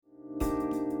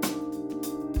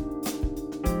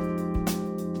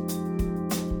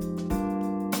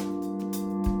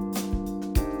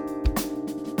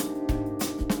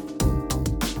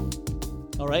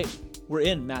right, we're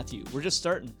in, Matthew. We're just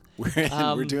starting. We're in.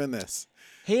 We're doing this.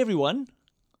 Hey, everyone.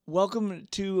 Welcome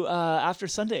to After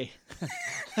Sunday.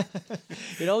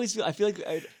 It always I feel like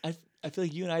I feel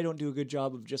like you and I don't do a good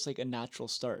job of just like a natural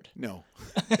start. No,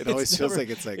 it always feels like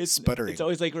it's like sputtering. It's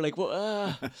always like we're like,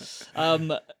 well,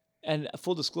 and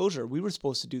full disclosure, we were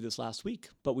supposed to do this last week,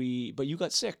 but you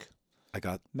got sick. I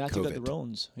got Matthew COVID. got the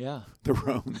Rones. Yeah, The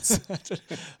Rones. that's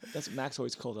what Max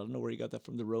always called it. I don't know where he got that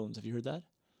from. The Rones. Have you heard that?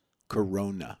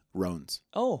 Corona. Rones.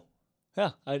 Oh, yeah.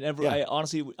 Yeah. I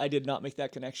honestly, I did not make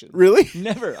that connection. Really?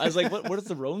 Never. I was like, where does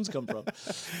the Rones come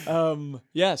from?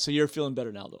 Yeah. So you're feeling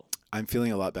better now, though. I'm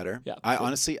feeling a lot better. Yeah. I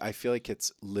honestly feel like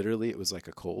it was like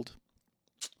a cold,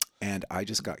 and I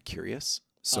just got curious.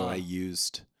 So I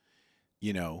used,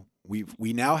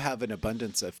 we now have an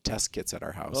abundance of test kits at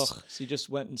our house. Ugh, so you just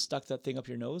went and stuck that thing up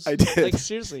your nose? I did. Like,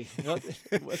 seriously,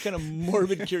 what kind of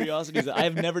morbid curiosity is that? I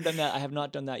have never done that. I have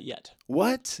not done that yet.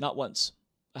 What? Not once.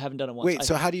 I haven't done it once. Wait,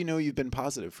 so how do you know you've been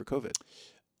positive for COVID?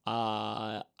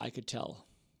 I could tell.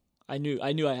 I knew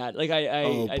I had. Like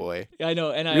Oh boy. I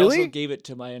know, and I Really? also gave it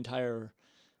to my entire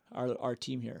our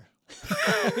team here.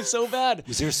 It was so bad.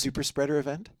 Was there a super spreader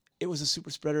event? It was a super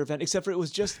spreader event, except for it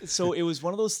was just so it was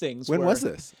one of those things. When where was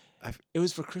this? It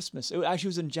was for Christmas. It actually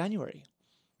was in January.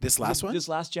 This last one? This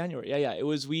last January. Yeah. It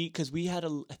was because we had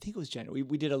I think it was January.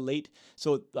 We did a late.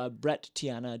 So Brett,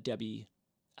 Tiana, Debbie,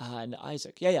 and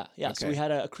Isaac. Yeah. Okay. So we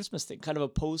had a Christmas thing, kind of a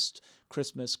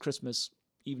post-Christmas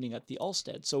evening at the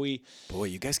Allstead. So Boy,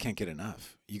 you guys can't get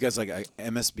enough. You guys like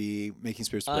MSB, Making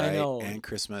Spirits I Bright, know. and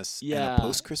Christmas, Yeah. and a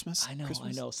post-Christmas. I know.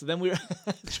 Christmas? So then we were.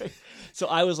 So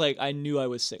I was like, I knew I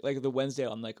was sick. Like the Wednesday,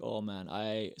 I'm like, oh man,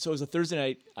 So it was a Thursday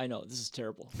night. I know this is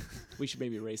terrible. We should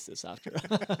maybe erase this after.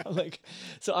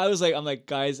 So I was like, I'm like,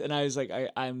 guys, and I was like,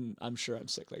 I'm sure I'm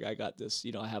sick. Like I got this.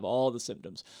 I have all the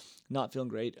symptoms. Not feeling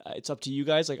great. It's up to you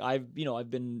guys. Like I'm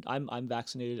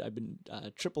vaccinated. I've been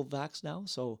triple vaxxed now.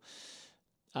 So.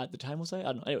 At the time was I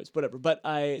don't know. Anyways, whatever. But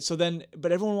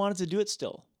everyone wanted to do it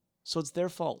still, so it's their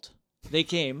fault. They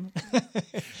came.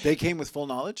 They came with full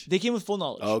knowledge? They came with full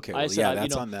knowledge. Oh, okay. Well,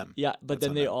 that's on them. Yeah, but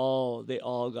That's then on they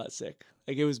all got sick.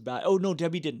 Like it was bad. Oh no,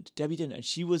 Debbie didn't, and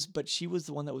she was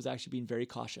the one that was actually being very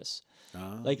cautious.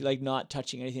 Oh. Like not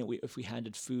touching anything. If we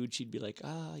handed food, she'd be like,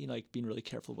 like being really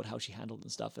careful about how she handled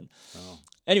and stuff. And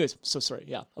anyways, so sorry.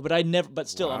 Yeah, but I never. But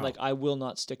still, Wow. I'm like, I will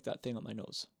not stick that thing up my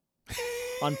nose.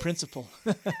 On principle.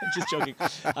 Just joking.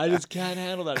 I just can't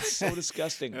handle that. It's so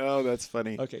disgusting. Oh, that's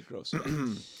funny. Okay, gross.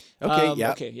 Okay,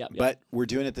 Okay, yeah. But we're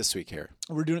doing it this week here.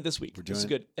 We're doing it this week. This is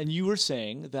doing good. And you were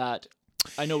saying that,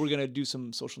 I know we're going to do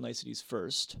some social niceties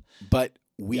first. But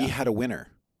we had a winner.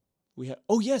 We had,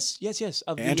 oh, yes.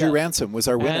 Andrew Ransom was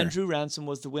our winner. Andrew Ransom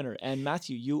was the winner. And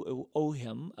Matthew, you owe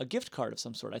him a gift card of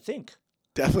some sort, I think.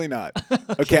 Definitely not.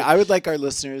 Okay, I would like our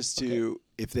listeners to,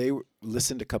 if they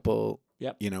listened a couple,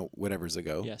 whatever's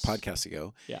ago, podcasts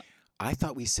ago, I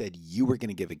thought we said you were going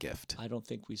to give a gift. I don't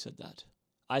think we said that.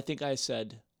 I think I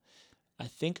said,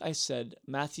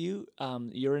 Matthew,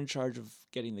 you're in charge of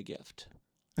getting the gift.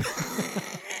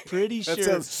 Pretty sure. That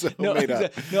sounds so made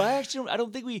up. No, I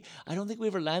don't think we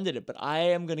ever landed it. But I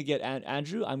am going to get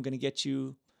Andrew. I'm going to get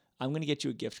you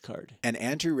a gift card. And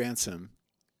Andrew Ransom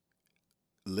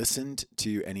listened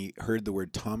to and he heard the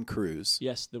word Tom Cruise.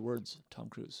 Yes, the words Tom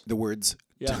Cruise. The words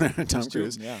Tom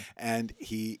Cruise. Yeah. And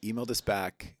he emailed us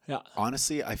back. Yeah.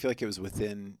 Honestly, I feel like it was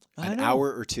within an know.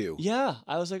 hour or two. Yeah.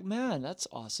 I was like, man, that's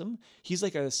awesome. He's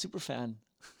like a super fan.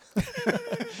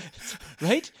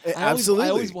 Right? Absolutely. I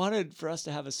always wanted for us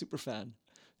to have a super fan.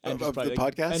 Of the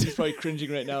podcast? And he's probably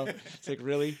cringing right now. It's like,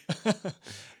 really?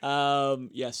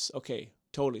 Yes. Okay.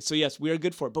 Totally. So yes, we are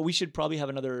good for it. But we should probably have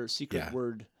another secret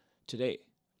word today.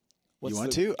 You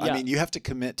want to? Yeah. I mean, you have to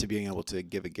commit to being able to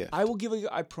give a gift.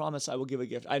 I promise I will give a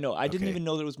gift. I know. I didn't even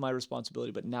know that it was my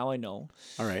responsibility, but now I know.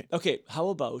 All right. Okay. How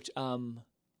about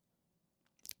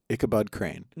Ichabod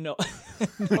Crane. No.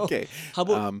 Okay. How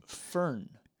about fern?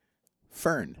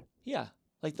 Fern. Yeah.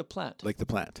 Like the plant. Like the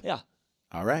plant. Yeah.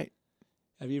 All right.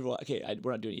 Have you ever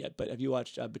we're not doing it yet, but have you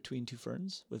watched Between Two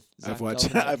Ferns with Zach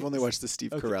I've only watched the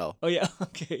Steve Carell. Oh yeah.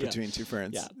 Okay. Yeah. Between Two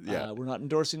Ferns. Yeah. We're not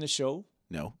endorsing the show.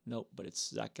 No, but it's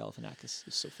Zach Galifianakis.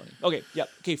 It's so funny. Okay, yeah.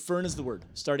 Okay, fern is the word.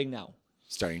 Starting now.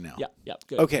 Yeah,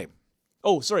 good. Okay.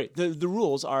 Oh, sorry. The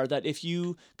rules are that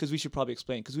because we should probably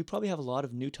explain, because we probably have a lot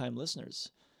of new-time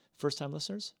listeners. First-time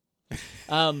listeners?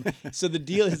 So the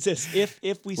deal is this.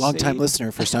 If we Long-time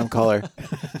listener, first-time caller.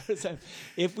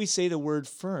 If we say the word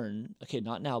fern, okay,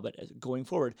 not now, but going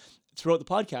forward, throughout the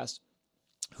podcast,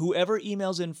 whoever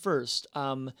emails in first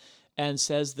and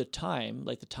says the time,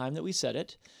 like the time that we said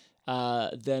it,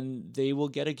 then they will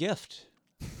get a gift.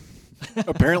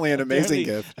 Apparently an amazing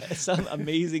Apparently, gift. Some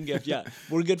amazing gift. Yeah,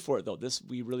 we're good for it though.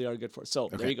 We really are good for it. So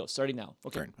there you go. Starting now.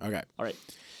 Okay. Turn. Okay. All right.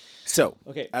 So,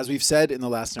 Okay. as we've said in the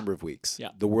last number of weeks, Yeah.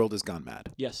 the world has gone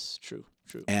mad. Yes. True.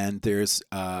 True. And there is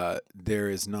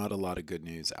not a lot of good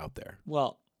news out there,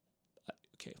 Well.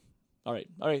 Okay. All right.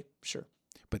 All right. Sure.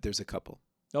 but there's a couple.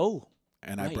 Oh.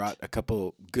 And I Right. brought a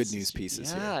couple good news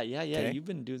pieces Yeah. here. Yeah. Yeah. Okay. You've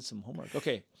been doing some homework.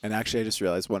 Okay. And actually, I just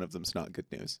realized one of them's not good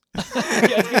news. Yeah, I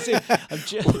was gonna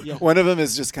say, yeah. One of them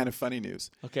is just kind of funny news.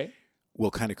 Okay.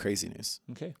 Well, kind of crazy news.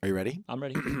 Okay. Are you ready? I'm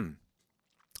ready.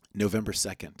 November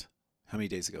 2nd. How many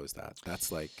days ago is that?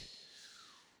 That's like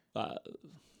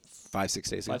 5-6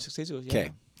 days ago. 5-6 days ago. Yeah.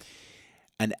 Okay.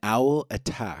 An owl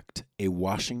attacked a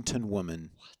Washington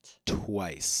woman What?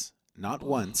 twice. Not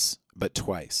once, but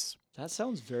twice. That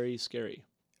sounds very scary.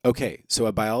 Okay, so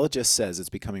a biologist says it's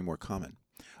becoming more common.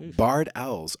 Oof. Barred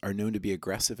owls are known to be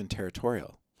aggressive and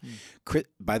territorial.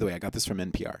 By the way, I got this from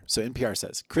NPR. So NPR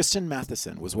says, Kristen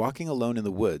Matheson was walking alone in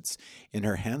the woods in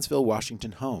her Hansville,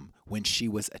 Washington home when she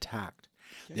was attacked.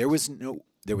 There was no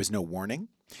warning.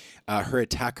 Her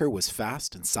attacker was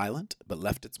fast and silent, but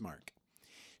left its mark.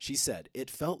 She said, it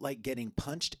felt like getting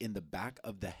punched in the back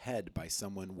of the head by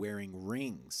someone wearing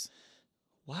rings.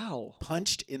 Wow.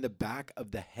 Punched in the back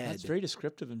of the head. That's very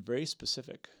descriptive and very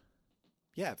specific.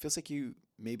 Yeah, it feels like you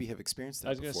maybe have experienced that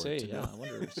I was going to before. say, yeah. know. I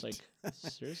wonder. It's like,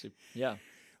 seriously. Yeah.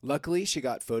 Luckily, she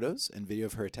got photos and video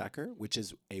of her attacker, which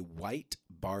is a white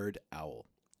barred owl.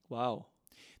 Wow.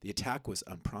 The attack was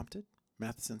unprompted,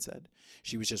 Matheson said.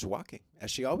 She was just walking,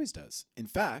 as she always does. In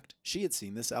fact, she had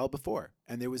seen this owl before,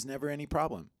 and there was never any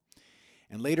problem.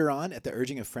 And later on, at the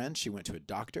urging of friends, she went to a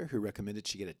doctor who recommended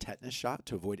she get a tetanus shot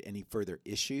to avoid any further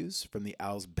issues from the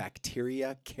owl's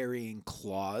bacteria-carrying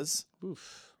claws.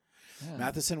 Oof. Yeah.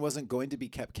 Matheson wasn't going to be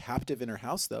kept captive in her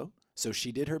house, though, so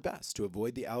she did her best to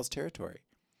avoid the owl's territory.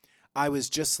 I was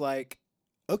just like,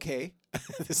 okay,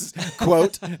 this is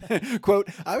quote,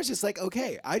 I was just like,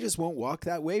 okay, I just won't walk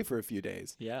that way for a few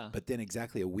days. Yeah. But then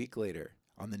exactly a week later,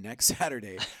 on the next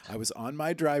Saturday, I was on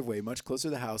my driveway much closer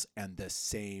to the house, and the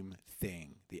same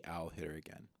thing. The owl hit her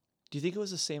again. Do you think it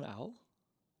was the same owl?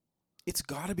 It's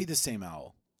got to be the same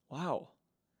owl. Wow.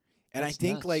 And That's I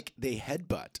think, nuts. like, they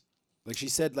headbutt. Like she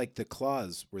said, like, the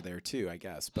claws were there, too, I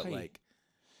guess. But, Right. like,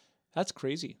 That's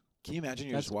crazy. can you imagine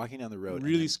you're That's just walking down the road? and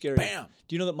Really then scary. Bam!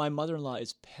 Do you know that my mother-in-law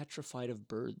is petrified of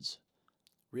birds?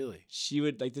 Really? She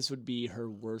would this would be her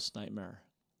worst nightmare.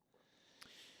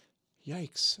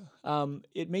 Yikes.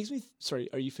 It makes me sorry,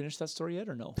 are you finished that story yet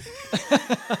or no?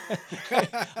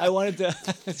 I wanted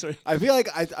to sorry. I feel like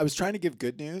I was trying to give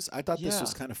good news. I thought this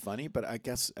was Yeah. kind of funny, but I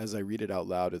guess as I read it out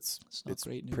loud, it's not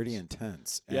great pretty news.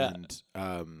 intense. Yeah.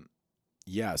 And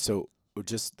yeah. So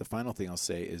just the final thing I'll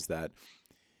say is that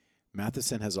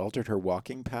Matheson has altered her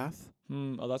walking path,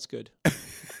 Oh, that's good.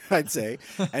 I'd say,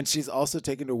 and she's also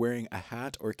taken to wearing a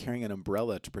hat or carrying an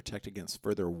umbrella to protect against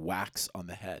further whacks on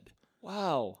the head.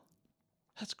 Wow.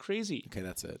 That's crazy. Okay,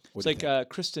 that's it. It's What do you like think?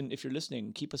 Kristen, if you're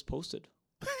listening, keep us posted.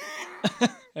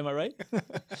 Am I right?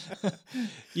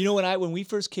 You know, when we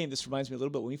first came, this reminds me a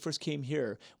little bit. When we first came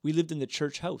here, we lived in the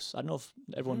church house. I don't know if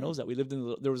everyone knows that. We lived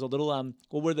in there was a little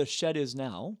well, where the shed is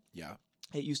now. Yeah.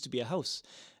 It used to be a house,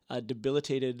 a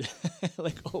debilitated,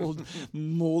 like old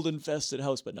mold infested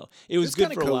house. But no, it was It's good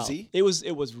kinda for a while. cozy. It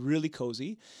was really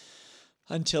cozy.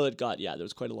 Until it got, there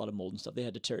was quite a lot of mold and stuff. They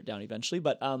had to tear it down eventually,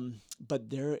 but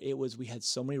there it was. We had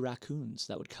so many raccoons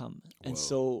that would come, and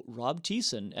so Rob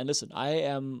Thiessen. And listen,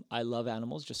 I love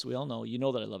animals. Just so we all know, you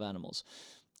know that I love animals.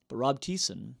 But Rob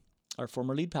Thiessen, our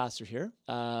former lead pastor here,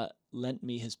 lent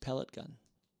me his pellet gun.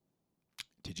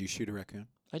 Did you shoot a raccoon?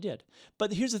 I did,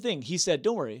 but here's the thing. He said,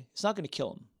 "Don't worry, it's not going to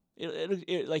kill him.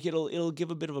 It'll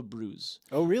give a bit of a bruise."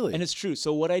 Oh, really? And it's true.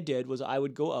 So what I did was I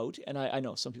would go out, and I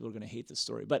know some people are going to hate this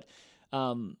story, but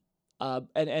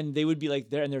and they would be like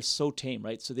there, and they're so tame,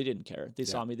 right? So they didn't care. They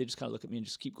saw me. They just kind of look at me and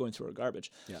just keep going through our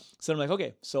garbage. Yeah. So I'm like,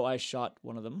 okay. So I shot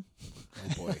one of them.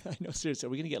 Oh boy. I know, seriously.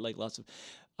 We're gonna get like lots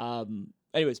of.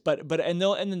 Anyways,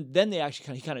 then they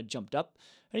actually he kind of jumped up.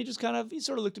 And he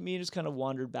sort of looked at me and just kind of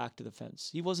wandered back to the fence.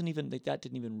 He wasn't even like that.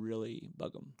 Didn't even really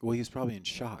bug him. Well, he was probably in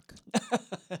shock.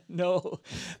 No.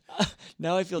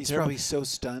 Now I feel He's terrible. probably so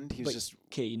stunned. He was But, just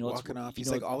okay, you know what's walking off. you He's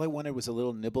know like, all I wanted was a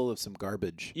little nibble of some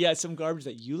garbage. Yeah, some garbage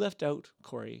that you left out,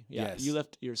 Corey. Yeah, Yes. you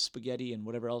left your spaghetti and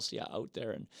whatever else, out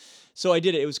there. And so I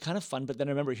did it. It was kind of fun. But then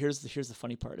I remember, here's the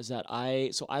funny part is that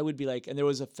I would be like, and there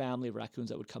was a family of raccoons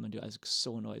that would come and do it. I was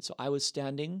so annoyed. So I was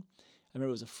standing. I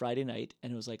remember it was a Friday night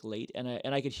and it was like late, and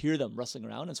I could hear them rustling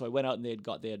around. And so I went out and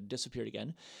they had disappeared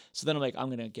again. So then I'm like, I'm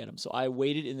gonna get them. So I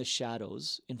waited in the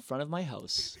shadows in front of my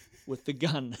house with the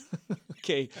gun.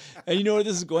 Okay. And you know where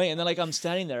this is going? And then like I'm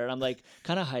standing there and I'm like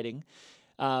kind of hiding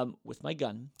with my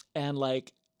gun. And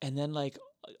then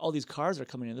all these cars are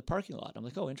coming in the parking lot. I'm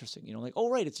like, oh, interesting. You know, like, oh,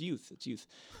 right, it's youth. It's youth.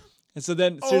 And so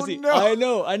then, seriously,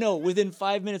 no. I know. Within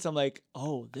 5 minutes, I'm like,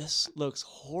 oh, this looks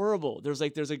horrible. There's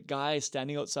a guy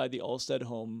standing outside the Allstead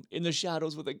home in the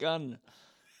shadows with a gun.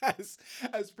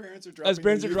 As parents are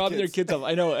dropping Their kids off.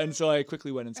 I know. And so I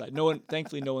quickly went inside.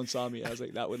 Thankfully, no one saw me. I was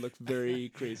like, that would look very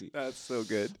crazy. That's so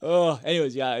good. Oh,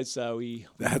 anyways, yeah, it's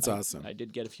That's awesome. I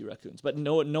did get a few raccoons, but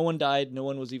no one died. No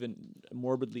one was even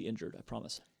morbidly injured. I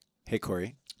promise. Hey,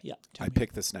 Corey. Yeah. I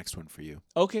picked this next one for you.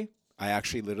 Okay. I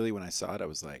actually literally, when I saw it, I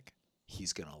was like,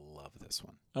 he's going to love this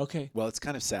one. Okay. Well, it's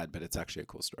kind of sad, but it's actually a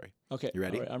cool story. Okay. You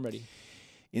ready? All right, I'm ready.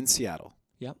 In Seattle.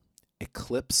 Yep.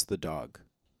 Eclipse the dog.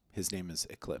 His name is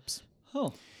Eclipse.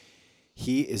 Oh.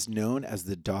 He is known as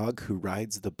the dog who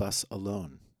rides the bus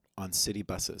alone on city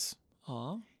buses.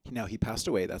 Aw. Now, he passed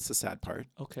away. That's the sad part.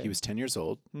 Okay. He was 10 years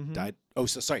old, Mhm. died. Oh,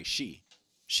 so sorry, she.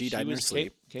 She died in her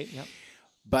sleep. Okay. Yep.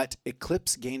 But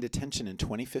Eclipse gained attention in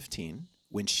 2015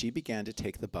 when she began to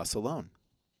take the bus alone.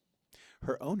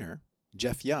 Her owner,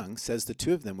 Jeff Young, says the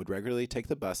two of them would regularly take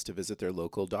the bus to visit their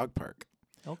local dog park.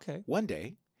 Okay. One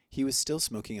day, he was still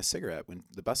smoking a cigarette when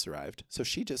the bus arrived, so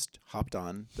she just hopped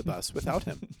on the bus without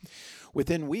him.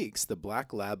 Within weeks, the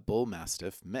Black Lab Bull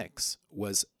Mastiff mix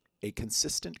was a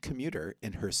consistent commuter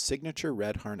in her signature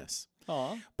red harness.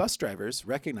 Aw. Bus drivers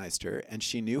recognized her, and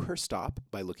she knew her stop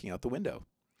by looking out the window.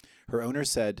 Her owner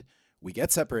said, "We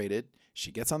get separated.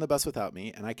 She gets on the bus without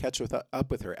me, and I catch up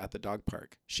with her at the dog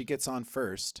park. She gets on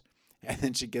first, and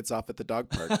then she gets off at the dog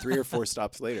park 3 or 4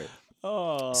 stops later."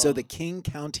 Oh. So the King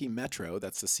County Metro,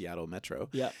 that's the Seattle Metro,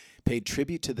 Yeah. paid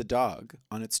tribute to the dog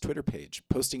on its Twitter page,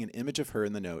 posting an image of her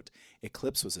in the note,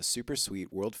 "Eclipse was a super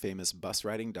sweet, world-famous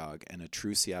bus-riding dog and a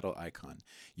true Seattle icon.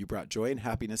 You brought joy and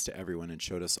happiness to everyone and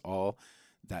showed us all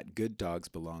that good dogs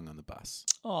belong on the bus."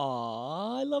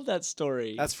 Aw, I love that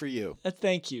story. That's for you.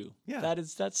 Thank you. Yeah.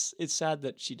 It's sad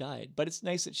that she died, but it's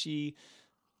nice that she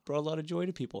brought a lot of joy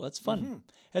to people. That's fun. Mhm.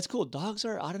 That's cool. Dogs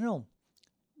are, I don't know.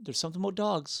 There's something about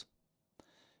dogs.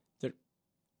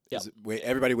 Yeah. Wait,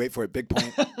 everybody wait for it. Big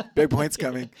point. Big point's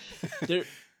coming. They're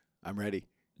I'm ready.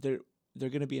 they're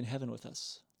going to be in heaven with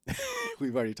us.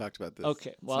 We've already talked about this.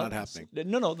 Okay. Well, it's not happening.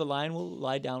 No, the lion will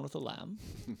lie down with the lamb.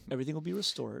 Everything will be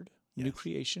restored. New Yes.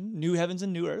 creation, new heavens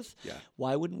and new earth. Yeah.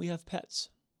 Why wouldn't we have pets?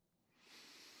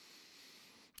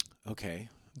 Okay.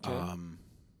 Okay.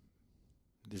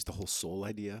 There's the whole soul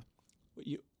idea.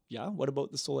 What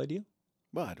about the soul idea?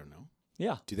 Well, I don't know.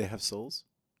 Yeah. Do they have souls?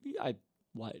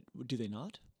 Why do they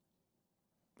not?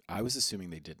 I was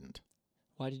assuming they didn't.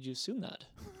 Why did you assume that?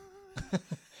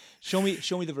 Show me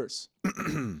the verse.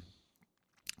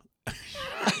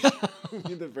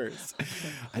 The verse.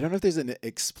 I don't know if there's an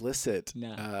explicit.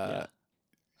 Nah. Yeah.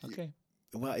 Okay.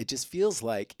 Well, it just feels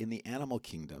like in the animal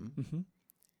kingdom, Mm-hmm.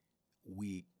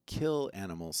 we kill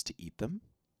animals to eat them.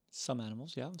 Some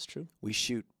animals, yeah, that's true. We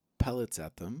shoot pellets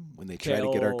at them when they try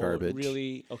to get our garbage.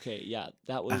 Really? Okay, yeah,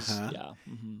 that was Uh-huh. yeah.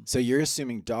 Mm-hmm. So you're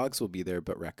assuming dogs will be there,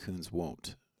 but raccoons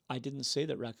won't. I didn't say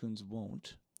that raccoons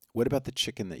won't. What about the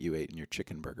chicken that you ate in your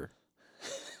chicken burger?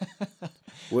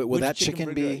 Will Which that chicken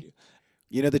burger be?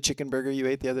 You know the chicken burger you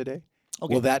ate the other day?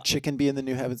 Okay. Will that chicken be in the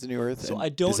new heavens and new earth? So And I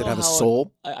don't does it know have a how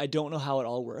soul? I don't know how it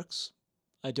all works.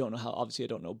 I don't know how. Obviously, I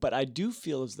don't know. But I do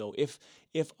feel as though if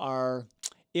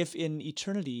in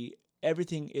eternity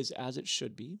everything is as it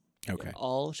should be, Okay.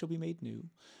 all shall be made new.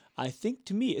 I think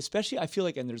to me, especially, I feel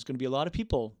like, and there's going to be a lot of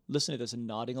people listening to this and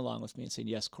nodding along with me and saying,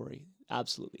 "Yes, Corey,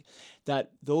 absolutely."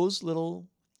 That those little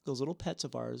pets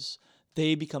of ours,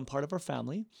 they become part of our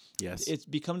family. Yes. It's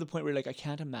become the point where, like, I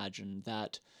can't imagine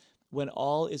that when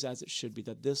all is as it should be,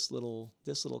 that this little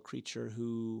creature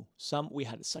who we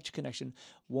had such a connection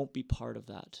won't be part of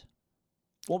that.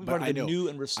 Won't be But part I of the know. new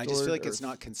and restored. I just feel like it's earth.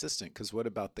 not consistent because what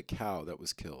about the cow that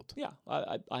was killed? Yeah,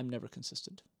 I'm never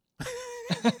consistent.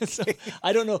 So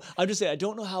I don't know. I'm just saying I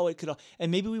don't know how it could.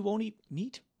 And maybe we won't eat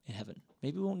meat in heaven.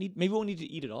 Maybe we won't need to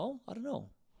eat it all. I don't know.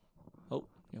 Oh,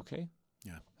 you okay?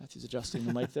 Yeah. Matthew's adjusting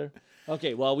the mic there.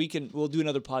 Okay. Well, we'll do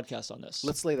another podcast on this.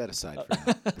 Let's lay that aside for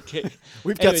now. Okay.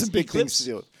 We've got Anyways, some big things to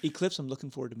deal with. Eclipse. I'm looking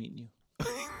forward to meeting you.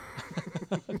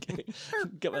 Okay.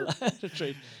 Get my line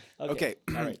straight. Okay.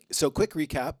 All right. So quick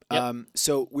recap. Yep.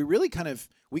 So we really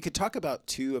we could talk about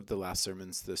two of the last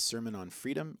sermons, the sermon on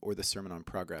freedom or the sermon on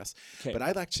progress. Okay. But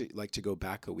I'd actually like to go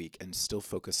back a week and still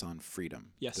focus on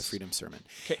freedom, Yes. the freedom sermon.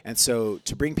 Okay. And so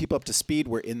to bring people up to speed,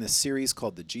 we're in this series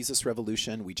called The Jesus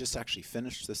Revolution. We just actually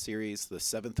finished the series, the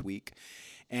 7th week.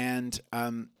 And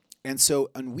so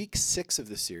on week 6 of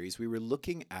the series, we were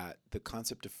looking at the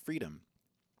concept of freedom.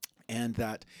 and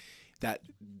that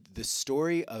the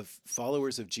story of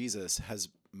followers of Jesus has,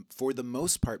 for the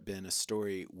most part, been a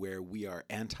story where we are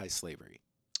anti-slavery.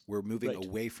 We're moving Right.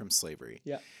 away from slavery.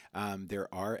 Yeah.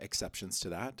 There are exceptions to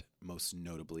that, most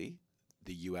notably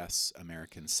the U.S.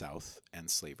 American South and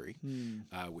slavery,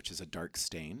 which is a dark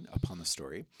stain upon the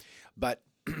story. But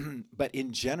but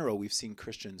in general, we've seen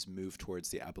Christians move towards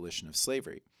the abolition of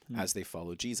slavery as they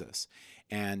follow Jesus.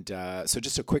 And so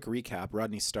just a quick recap,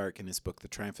 Rodney Stark in his book, The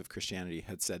Triumph of Christianity,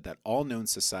 had said that all known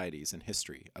societies in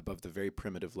history above the very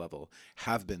primitive level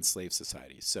have been slave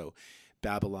societies. So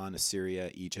Babylon,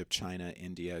 Assyria, Egypt, China,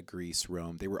 India, Greece,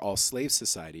 Rome, they were all slave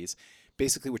societies,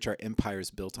 basically which are empires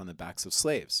built on the backs of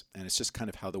slaves. And it's just kind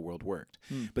of how the world worked.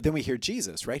 But then we hear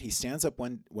Jesus, right? He stands up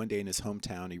one day in his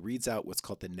hometown. He reads out what's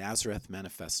called the Nazareth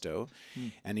Manifesto.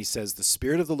 And he says, "The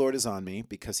Spirit of the Lord is on me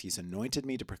because he's anointed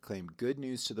me to proclaim good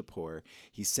news to the poor.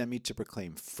 He sent me to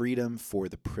proclaim freedom for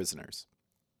the prisoners."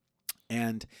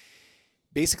 And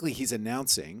basically, he's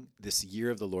announcing this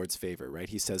year of the Lord's favor, right?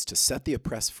 He says to set the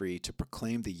oppressed free, to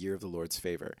proclaim the year of the Lord's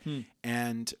favor.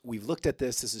 And we've looked at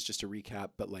this. This is just a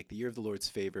recap, but like the year of the Lord's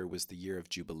favor was the year of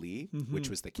Jubilee, which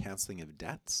was the canceling of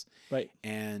debts. Right.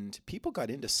 And people got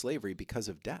into slavery because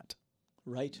of debt,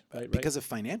 Right. because of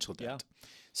financial debt.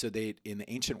 So in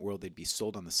the ancient world, they'd be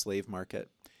sold on the slave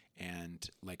market, and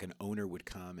like an owner would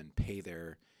come and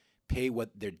pay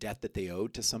what their debt that they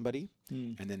owed to somebody,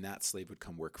 and then that slave would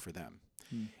come work for them.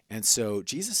 And so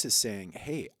Jesus is saying,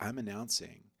 hey, I'm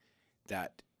announcing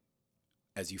that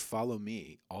as you follow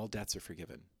me, all debts are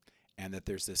forgiven, and that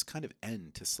there's this kind of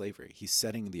end to slavery. He's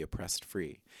setting the oppressed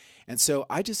free. And so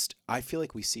I feel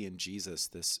like we see in Jesus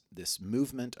this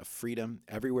movement of freedom.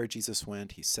 Everywhere Jesus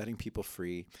went, he's setting people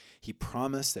free. He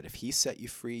promised that if he set you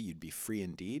free, you'd be free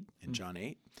indeed in John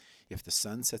 8. If the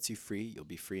Son sets you free, you'll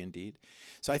be free indeed.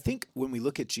 So I think when we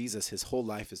look at Jesus, his whole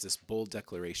life is this bold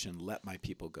declaration, let my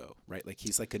people go, right? Like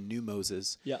he's like a new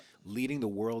Moses, leading the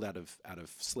world out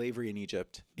of slavery in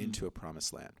Egypt into a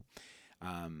promised land.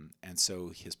 And so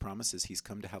his promise is he's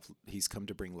come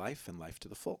to bring life and life to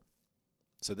the full.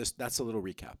 So that's a little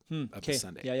recap of the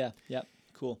Sunday. Yeah.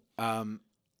 Cool.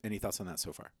 Any thoughts on that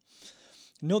so far?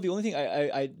 No, the only thing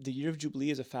the year of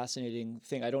Jubilee is a fascinating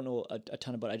thing. I don't know a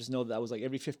ton about it. I just know that was like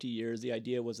every 50 years, the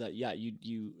idea was that,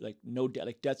 you like no debt,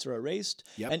 like debts are erased.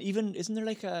 Yep. And even, isn't there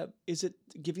like is it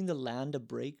giving the land a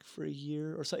break for a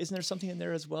year or so? Isn't there something in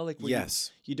there as well? Like where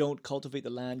yes. You don't cultivate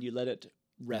the land, you let it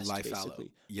rest, Life basically. fallow.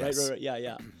 Yes. Right.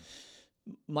 Yeah.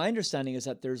 My understanding is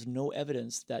that there's no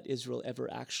evidence that Israel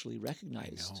ever actually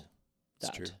recognized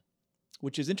that. It's true.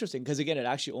 Which is interesting because, again, it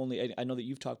actually I know that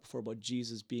you've talked before about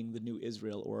Jesus being the new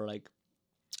Israel, or like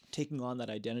taking on that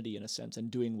identity in a sense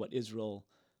and doing what Israel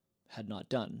had not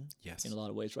done in a lot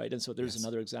of ways, right? And so there's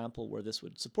another example where this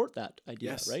would support that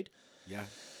idea, right? Yeah.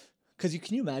 Because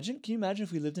can you imagine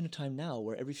if we lived in a time now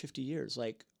where every 50 years,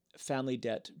 like family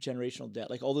debt, generational debt,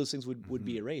 like all those things would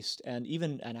be erased, and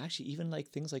even like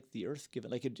things like the earth given,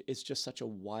 like it's just such a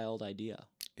wild idea.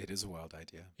 It is a wild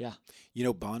idea. Yeah. You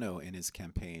know, Bono in his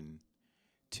campaign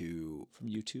from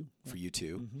U2 for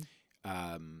U2.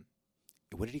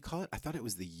 What did he call it? I thought it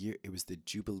was the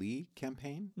Jubilee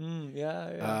campaign.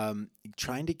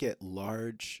 Trying to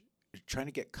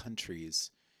get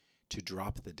countries to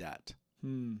drop the debt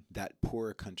that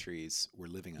poorer countries were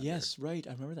living under. Yes, right.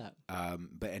 I remember that.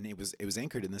 But it was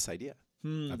anchored in this idea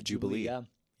of Jubilee.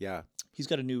 Yeah. He's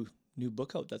got a new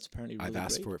book out that's apparently really I've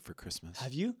asked great. for it for Christmas.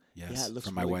 Have you? Yes. Yeah, it looks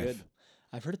from my really wife. good.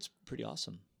 I've heard it's pretty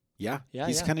awesome. Yeah.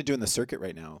 He's kind of doing the circuit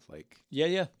right now, like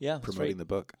promoting the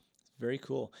book. Very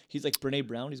cool. He's like Brene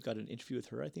Brown. He's got an interview with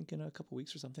her, I think, in a couple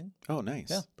weeks or something. Oh, nice.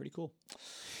 Yeah, pretty cool.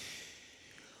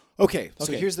 Okay,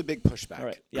 so here's the big pushback. All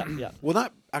right. Yeah. Well,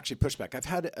 not actually pushback. I've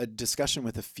had a discussion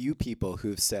with a few people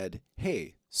who've said,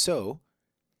 hey, so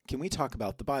can we talk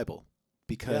about the Bible?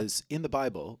 Because in the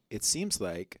Bible, it seems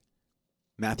like,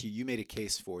 Matthew, you made a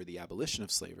case for the abolition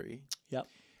of slavery. Yep.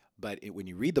 But when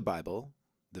you read the Bible,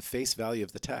 the face value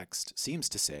of the text seems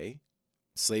to say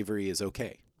slavery is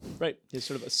okay. Right. It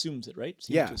sort of assumes it, right?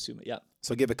 Seems to assume it. Yeah.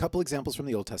 So I'll give a couple examples from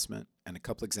the Old Testament and a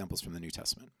couple examples from the New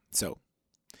Testament. So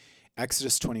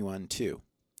Exodus 21:2.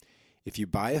 If you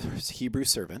buy a Hebrew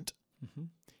servant,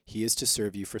 he is to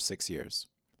serve you for 6 years.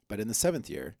 But in the 7th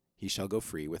year, he shall go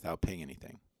free without paying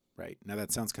anything. Right? Now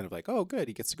that sounds kind of like, oh, good,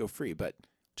 he gets to go free. But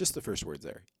just the first words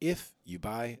there. If you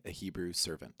buy a Hebrew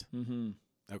servant.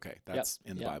 Okay, that's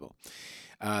in the Bible.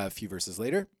 A few verses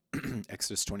later,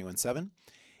 Exodus 21:7.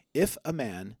 If a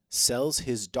man sells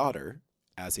his daughter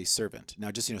as a servant.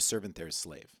 Now, just, servant there is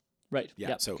slave. Right.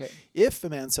 Yeah. So if a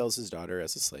man sells his daughter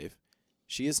as a slave,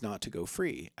 she is not to go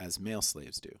free as male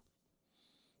slaves do.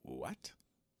 What?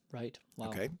 Right. Wow.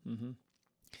 Okay.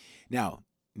 Now,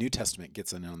 New Testament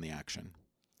gets in on the action.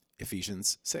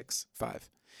 Ephesians 6:5.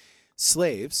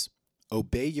 Slaves,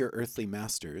 obey your earthly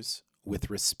masters with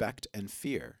respect and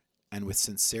fear and with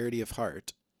sincerity of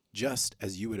heart, just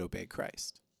as you would obey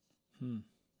Christ.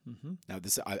 Mm-hmm. Now,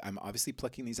 I'm obviously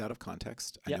plucking these out of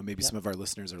context. I Yep, know maybe yep. some of our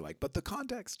listeners are like, but the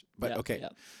context. But Yep, okay,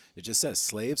 yep. it just says,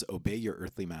 slaves, obey your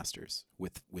earthly masters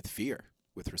with fear,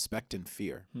 with respect and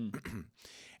fear.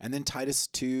 And then Titus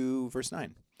 2, verse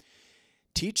 9.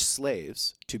 Teach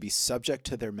slaves to be subject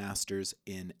to their masters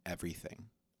in everything,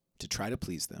 to try to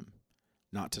please them,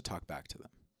 not to talk back to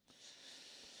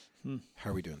them. How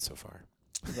are we doing so far?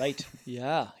 Right.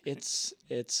 Yeah. It's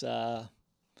the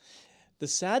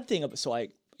sad thing of so I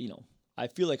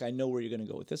feel like I know where you're going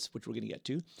to go with this, which we're going to get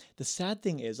to. The sad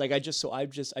thing is, like, I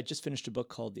just finished a book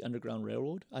called The Underground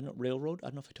Railroad. I don't know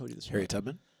if I told you this. Harriet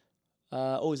Tubman?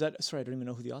 Is that? Sorry, I don't even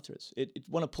know who the author is. It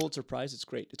won a Pulitzer Prize. It's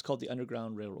great. It's called The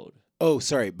Underground Railroad. Oh,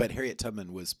 sorry, but Harriet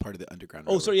Tubman was part of the Underground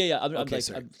Railroad. Oh, sorry, yeah. I'm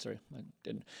sorry. I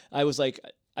didn't. I was like,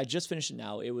 I just finished it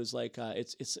now. It was like,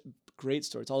 it's a great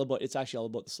story. It's actually all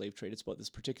about the slave trade. It's about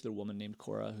this particular woman named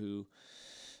Cora who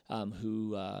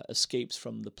escapes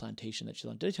from the plantation that she's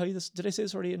on. Did I tell you this? Did I say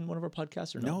this already in one of our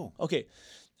podcasts or no? No. Okay.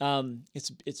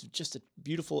 It's just a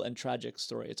beautiful and tragic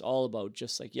story. It's all about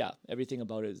just like, everything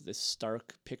about it is this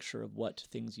stark picture of what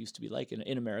things used to be like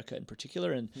in America in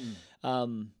particular.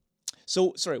 And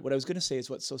so, sorry, what I was going to say is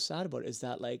what's so sad about it is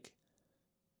that, like,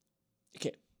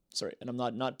 okay, sorry, and I'm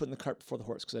not putting the cart before the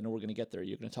horse because I know we're going to get there.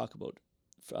 You're going to talk about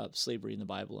slavery in the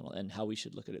Bible and how we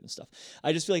should look at it and stuff.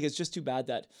 I just feel like it's just too bad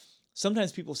that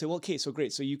sometimes people say, well, okay, so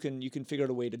great, so you can figure out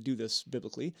a way to do this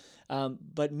biblically,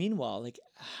 but meanwhile, like,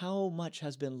 how much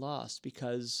has been lost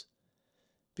because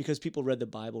people read the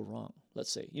Bible wrong?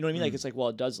 Let's say, you know what I mean? Like, it's like, well,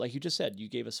 it does, like you just said, you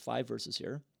gave us 5 verses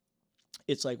here.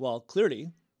 It's like, well,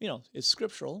 clearly, it's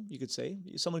scriptural. You could say,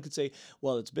 someone could say,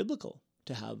 well, it's biblical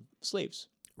to have slaves,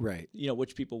 Right.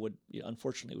 which people would,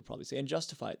 unfortunately, would probably say and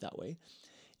justify it that way.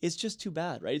 It's just too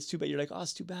bad, right? It's too bad. You're like, oh,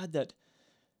 it's too bad that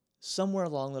somewhere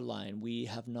along the line, we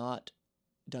have not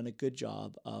done a good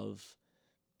job of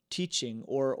teaching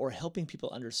or helping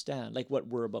people understand, like what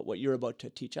you're about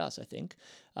to teach us, I think,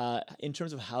 in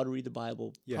terms of how to read the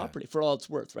Bible properly, for all it's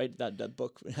worth, right? That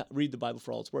book, Read the Bible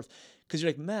for All It's Worth. Because you're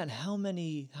like, man, how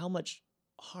much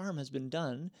harm has been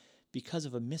done because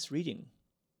of a misreading?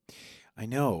 I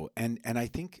know. And I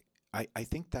think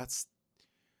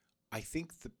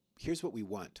here's what we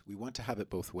want. We want to have it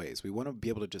both ways. We want to be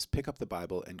able to just pick up the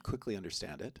Bible and quickly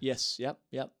understand it. Yes.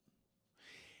 Yep.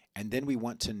 And then we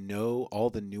want to know all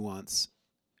the nuance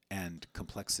and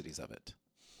complexities of it.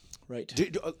 Right.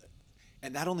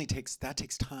 And that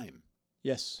takes time.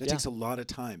 Yes. That takes a lot of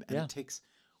time. And Yeah. it takes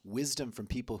wisdom from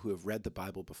people who have read the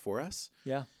Bible before us.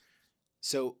 Yeah.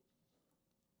 So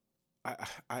I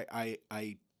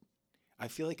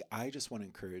feel like I just want to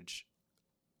encourage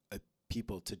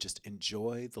people to just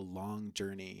enjoy the long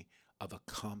journey of a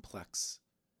complex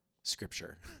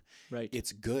scripture. Right.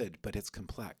 It's good, but it's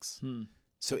complex.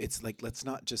 So it's like, let's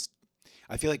not just,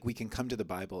 I feel like we can come to the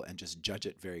Bible and just judge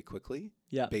it very quickly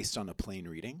based on a plain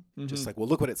reading. Just like, well,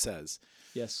 look what it says.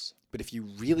 Yes. But if you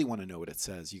really want to know what it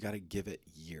says, you got to give it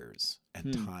years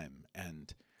and time.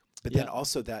 But then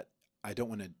also that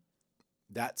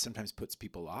that sometimes puts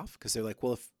people off because they're like,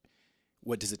 well,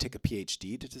 what does it take a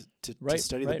PhD to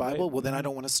study the Bible? Right. Well, then I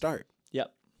don't want to start.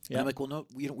 Yep. And I'm like, well, no,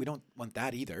 we don't want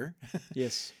that either.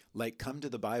 Yes. Like, come to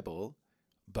the Bible,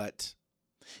 but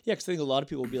yeah, because I think a lot of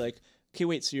people will be like, okay,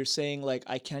 wait, so you're saying, like,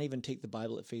 I can't even take the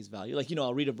Bible at face value? Like,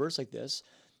 I'll read a verse like this,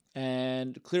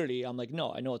 and clearly I'm like,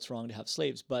 no, I know it's wrong to have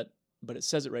slaves, but it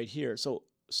says it right here. So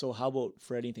how about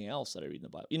for anything else that I read in the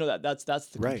Bible? That's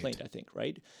the complaint, I think,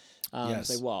 right? Yes. It's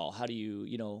like, well, how do you,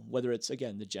 whether it's,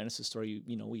 again, the Genesis story,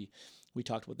 we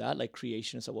talked about that, like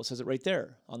creation and stuff. Well, it says it right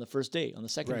there on the first day, on the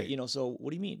second day, so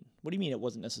what do you mean? What do you mean it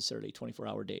wasn't necessarily a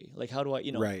 24-hour day? Like, how do I,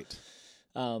 Right.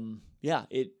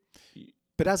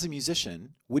 But as a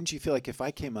musician, wouldn't you feel like if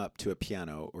I came up to a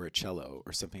piano or a cello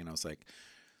or something and I was like,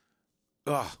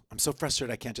 oh, I'm so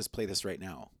frustrated I can't just play this right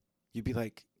now. You'd be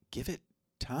like, give it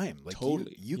time. Like,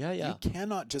 totally. You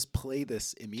cannot just play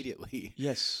this immediately.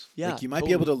 Yes. Yeah. Like, you might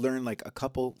be able to learn like a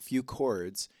few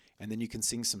chords and then you can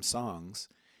sing some songs.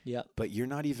 Yeah. But you're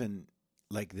not even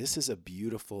like, this is a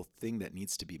beautiful thing that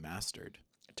needs to be mastered.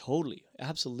 Totally.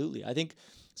 Absolutely. I think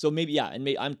so. Maybe, and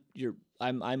maybe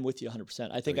I'm with you 100%.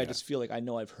 I think I just feel like I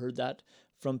know I've heard that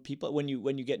from people when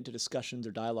you get into discussions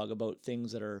or dialogue about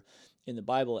things that are in the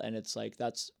Bible, and it's like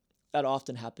that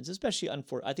often happens, especially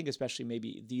I think especially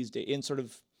maybe these days in sort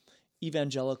of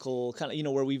evangelical kind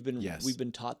of where we've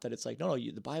been taught that it's like no,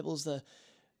 the Bible is the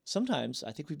sometimes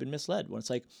I think we've been misled when it's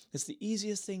like, it's the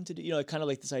easiest thing to do. You know, kind of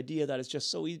like this idea that it's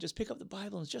just so easy, just pick up the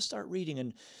Bible and just start reading.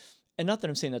 And not that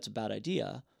I'm saying that's a bad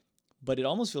idea, but it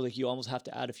almost feels like you almost have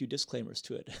to add a few disclaimers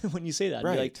to it when you say that.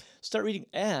 Right. You're like, start reading,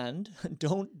 and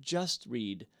don't just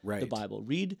read the Right. Bible.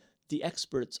 Read the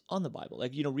experts on the Bible.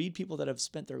 Like, you know, read people that have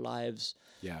spent their lives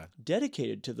Yeah.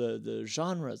 dedicated to the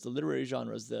genres, the literary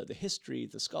genres, the history,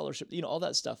 the scholarship, you know, all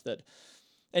that stuff that,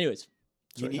 anyways.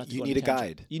 Sorry, not to You go on need a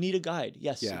tangent. guide. You need a guide.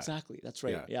 Yes, Yeah. exactly. That's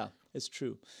right. Yeah. Yeah, it's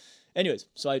true. Anyways,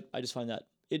 so I just find that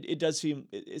it does seem,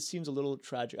 it seems a little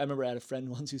tragic. I remember I had a friend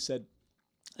once who said,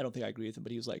 I don't think I agree with him,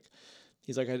 but he was like,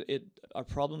 our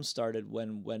problem started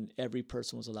when every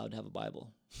person was allowed to have a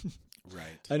Bible. Right.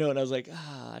 I know, and I was like,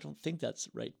 I don't think that's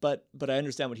right. But I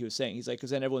understand what he was saying. He's like, because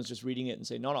then everyone's just reading it and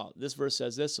saying, no, this verse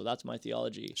says this, so that's my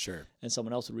theology. Sure. And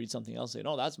someone else would read something else and say,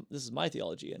 no, this is my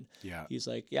theology. And Yeah. he's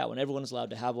like, yeah, when everyone's allowed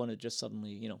to have one, it just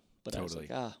suddenly, you know. But Totally.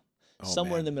 I was like, Oh,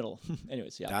 somewhere in man. the middle.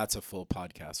 Anyways, yeah. That's a full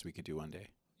podcast we could do one day.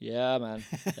 Yeah, man.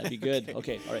 That'd be good.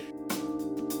 Okay, all right.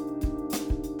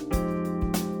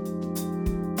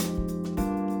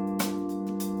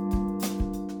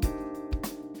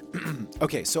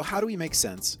 Okay, so how do we make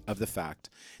sense of the fact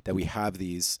that we have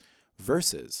these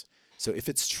verses? So if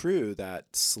it's true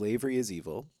that slavery is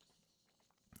evil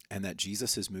and that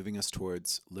Jesus is moving us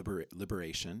towards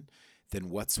liberation, then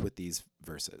what's with these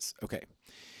verses? Okay,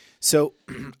 so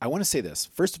I want to say this.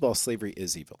 First of all, slavery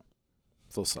is evil.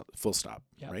 Full stop,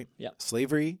 Yeah. right? Yeah.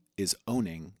 Slavery is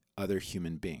owning other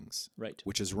human beings, Right.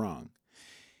 which is wrong.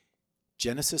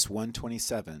 Genesis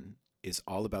 1:27 is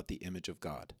all about the image of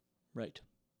God, Right.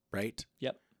 right?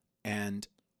 Yep. And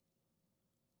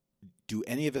do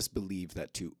any of us believe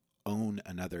that to own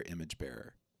another image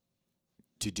bearer,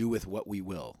 to do with what we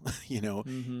will,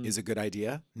 Mhm. is a good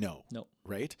idea? No. No.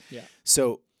 Right? Yeah.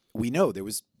 So we know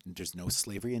there's no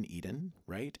slavery in Eden,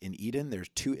 right? In Eden, there's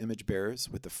two image bearers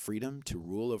with the freedom to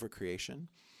rule over creation.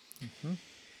 Mhm.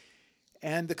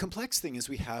 And the complex thing is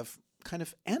we have kind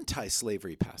of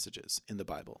anti-slavery passages in the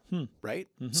Bible, right?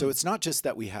 Mhm. So it's not just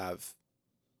that we have,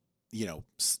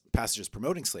 passages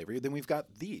promoting slavery. Then we've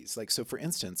got these. Like, so for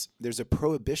instance, there's a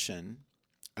prohibition.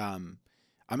 I'm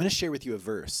going to share with you a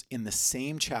verse in the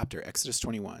same chapter, Exodus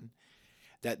 21,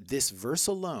 that this verse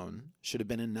alone should have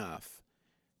been enough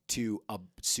to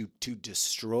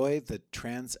destroy the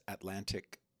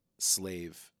transatlantic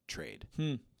slave trade.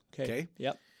 Okay.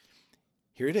 Yep.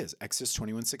 Here it is, Exodus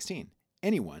 21:16.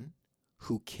 Anyone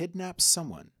who kidnaps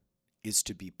someone is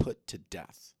to be put to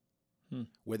death,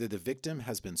 whether the victim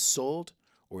has been sold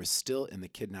or is still in the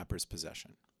kidnapper's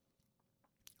possession.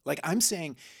 Like, I'm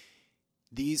saying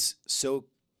these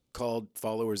so-called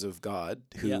followers of God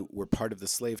who were part of the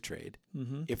slave trade,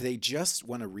 if they just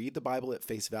want to read the Bible at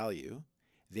face value,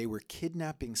 they were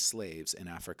kidnapping slaves in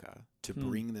Africa to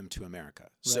bring them to America.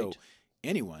 Right. So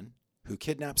anyone who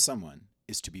kidnaps someone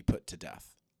is to be put to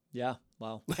death. Yeah.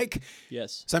 Wow. Like,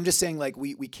 yes. So I'm just saying, like,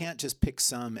 we can't just pick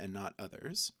some and not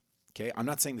others. Okay. I'm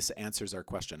not saying this answers our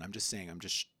question. I'm just saying,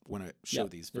 want to show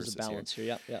these verses There's a balance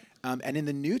here. Yeah. And in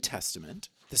the New Testament,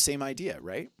 the same idea,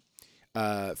 right?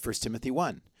 1 Timothy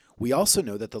 1. We also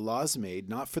know that the law is made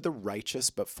not for the righteous,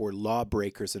 but for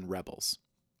lawbreakers and rebels.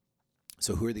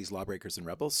 So who are these lawbreakers and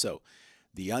rebels? So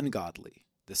the ungodly,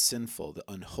 the sinful, the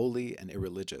unholy, and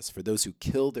irreligious, for those who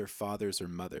kill their fathers or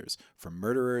mothers, for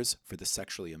murderers, for the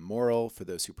sexually immoral, for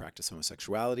those who practice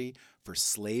homosexuality, for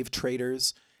slave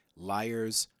traders,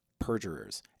 liars,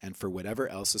 perjurers, and for whatever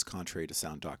else is contrary to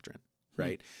sound doctrine,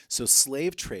 right? So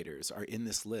slave traders are in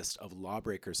this list of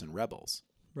lawbreakers and rebels.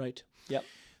 Right. Yep.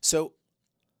 So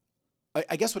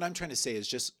I guess what I'm trying to say is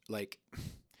just like,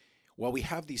 while we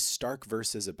have these stark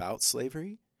verses about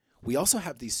slavery, we also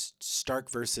have these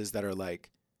stark verses that are like,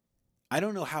 I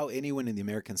don't know how anyone in the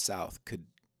American South could,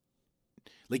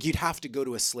 like, you'd have to go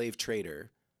to a slave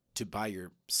trader to buy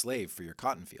your slave for your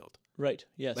cotton field. Right.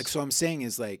 Yes. Like, so I'm saying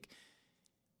is like,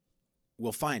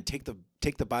 well, fine, take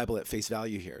the Bible at face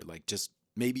value here. Like, just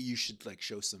maybe you should like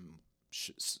show some,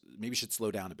 maybe you should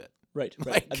slow down a bit. Right.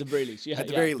 Like, at the very least. Yeah. At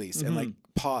the very least, and like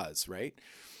pause, right?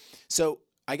 So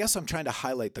I guess I'm trying to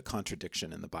highlight the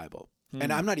contradiction in the Bible.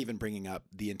 And I'm not even bringing up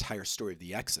the entire story of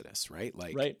the Exodus, right?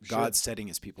 Like God setting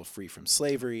his people free from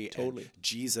slavery, Totally. and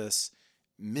Jesus'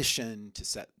 mission to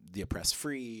set the oppressed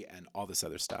free, and all this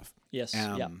other stuff. Yes.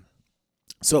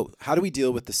 So how do we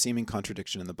deal with the seeming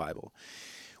contradiction in the Bible?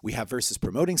 We have verses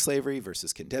promoting slavery,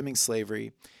 verses condemning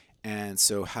slavery. And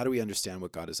so how do we understand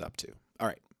what God is up to? All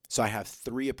right. So I have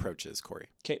 3 approaches, Corey.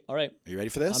 Okay. All right. Are you ready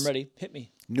for this? I'm ready. Hit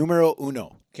me. Numero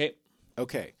uno. Okay.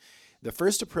 Okay. The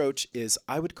first approach is,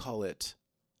 I would call it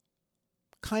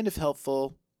kind of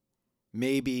helpful,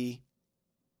 maybe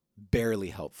barely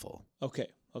helpful. Okay.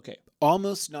 Okay.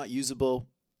 Almost not usable,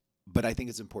 but I think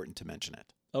it's important to mention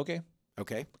it. Okay.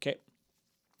 Okay? Okay.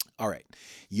 All right.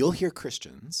 You'll hear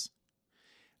Christians.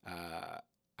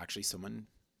 Actually, someone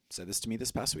said this to me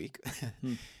this past week.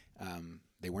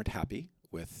 They weren't happy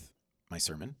with my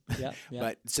sermon. Yeah. Yeah.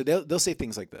 But so they'll say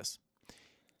things like this.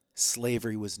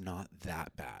 Slavery was not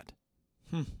that bad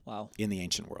Wow. in the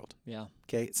ancient world. Yeah.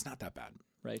 Okay? It's not that bad.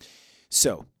 Right.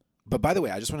 So, but by the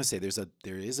way, I just want to say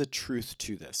there is a truth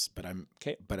to this, but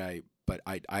Okay. I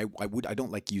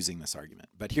don't like using this argument.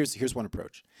 But here's one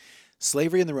approach.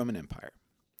 Slavery in the Roman Empire.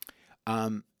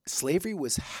 Slavery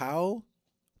was how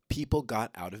people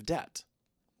got out of debt.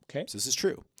 Okay. So this is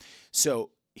true. So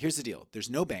here's the deal. There's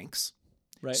no banks.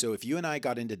 Right. So if you and I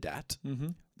got into debt, Mm-hmm.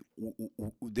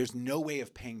 There's no way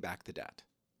of paying back the debt.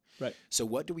 Right. So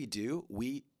what do?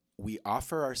 We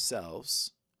offer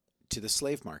ourselves to the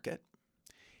slave market,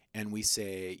 and we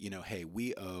say, hey,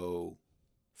 we owe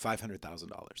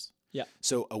 $500,000. Yeah.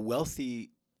 So a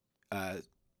wealthy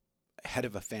head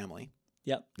of a family.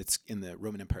 Yeah. It's in the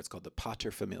Roman Empire. It's called the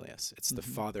pater familias. It's the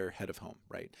father head of home,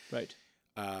 right? Right.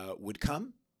 Would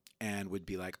come and would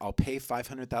be like, I'll pay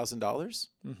 $500,000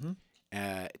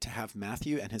 to have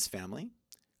Matthew and his family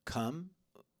come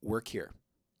work here.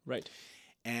 Right.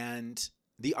 And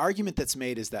the argument that's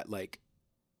made is that like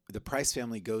the Price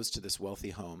family goes to this wealthy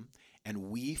home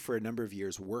and we, for a number of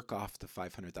years, work off the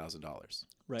 $500,000.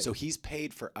 Right. So he's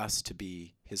paid for us to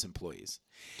be his employees.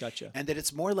 Gotcha. And that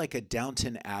it's more like a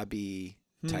Downton Abbey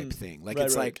type thing. Like Right,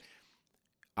 it's right. like,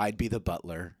 I'd be the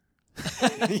butler.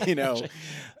 I'd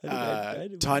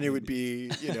Tanya would be,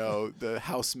 the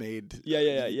housemaid.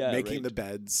 Yeah. Making right. the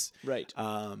beds. Right.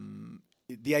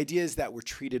 The idea is that we're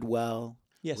treated well.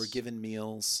 Yes. We're given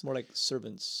meals. More like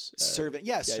servants. Servant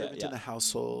yeah. in the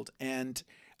household. And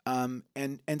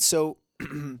so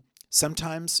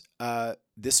sometimes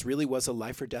this really was a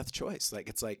life or death choice. Like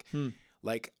it's like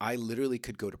I literally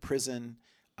could go to prison,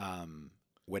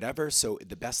 whatever. So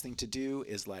the best thing to do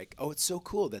is like, oh, it's so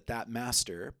cool that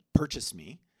master purchased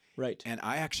me. Right. And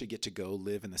I actually get to go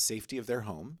live in the safety of their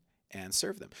home and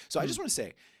serve them. So I just want to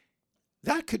say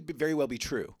that could very well be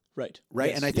true. Right. Right.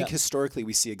 Yes, And I think yeah. historically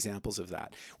we see examples of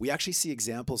that. We actually see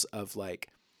examples of like,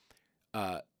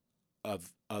 of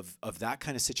that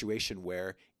kind of situation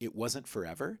where it wasn't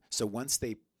forever. So once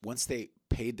they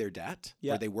paid their debt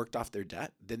Yeah. or they worked off their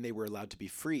debt, then they were allowed to be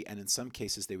free. And in some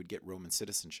cases they would get Roman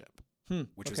citizenship,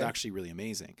 which was okay. actually really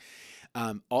amazing.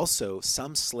 Also,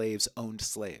 some slaves owned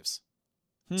slaves.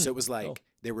 So it was like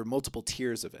there were multiple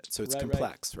tiers of it. So it's Right, right.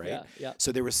 complex, right? Yeah.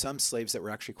 So there were some slaves that were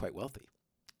actually quite wealthy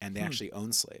and they actually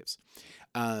owned slaves.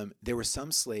 There were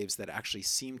some slaves that actually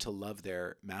seemed to love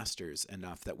their masters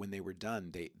enough that when they were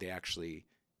done, they actually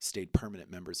stayed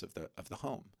permanent members of the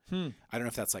home. I don't know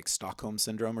if that's like Stockholm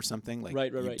syndrome or something. Like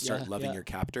Right. you start loving your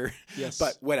captor. Yes.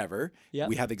 But whatever. Yeah.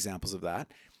 We have examples of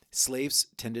that. Slaves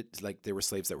like there were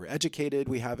slaves that were educated.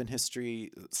 We have in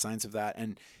history signs of that.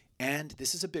 And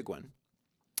this is a big one.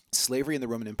 Slavery in the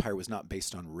Roman Empire was not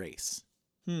based on race.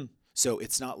 So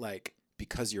it's not like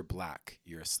because you're black,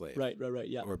 you're a slave. Right.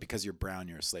 Yeah. Or because you're brown,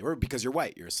 you're a slave. Or because you're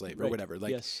white, you're a slave. Or Right. whatever.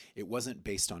 Like Yes. it wasn't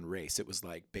based on race. It was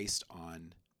like based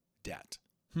on debt.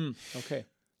 Okay.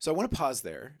 So I want to pause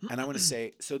there and I want to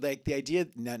say, so like the idea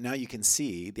now you can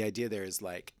see the idea there is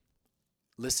like,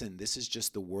 listen, this is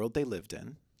just the world they lived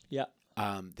in. Yeah.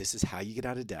 This is how you get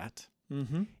out of debt.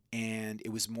 Mm-hmm. And it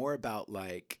was more about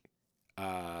like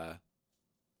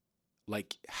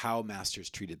how masters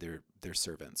treated their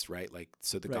servants, right? Like,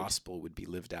 so the Right. gospel would be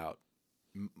lived out,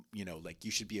 like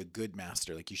you should be a good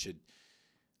master, like you should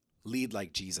lead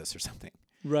like Jesus or something.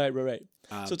 Right.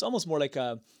 So it's almost more like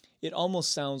it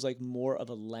almost sounds like more of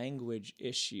a language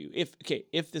issue.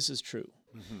 If this is true,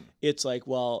 it's like,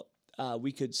 well,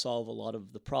 we could solve a lot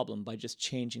of the problem by just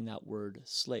changing that word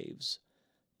slaves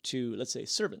to, let's say,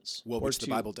 servants. Well, or which the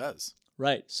Bible does.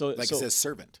 Right. So Like it says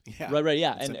servant. Yeah. Right.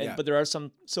 Yeah. So, And but there are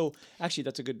some. So actually,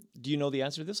 that's a good. Do you know the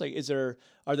answer to this? Like, are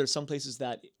there some places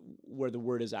that where the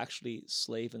word is actually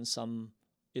slave and some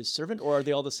is servant, or are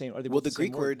they all the same? Are they Well, both the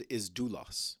same Greek word is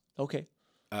doulos. Okay.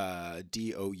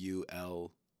 DOULOUS.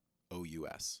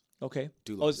 Okay.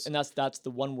 Doulos. And that's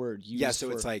the one word used. Yeah, so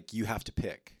it's like you have to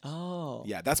pick. Oh.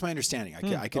 Yeah, that's my understanding.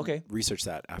 I could okay. research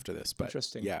that after this, but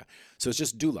Interesting. yeah. So it's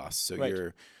just doulos. So Right.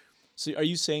 you're So are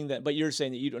you saying that? But you're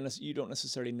saying that you don't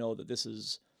necessarily know that this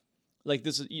is, like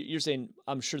this is. You're saying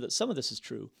I'm sure that some of this is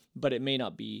true, but it may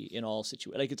not be in all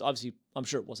situations. Like it's obviously, I'm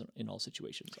sure it wasn't in all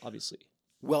situations. Obviously.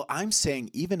 well, I'm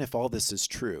saying even if all this is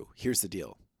true, here's the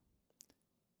deal.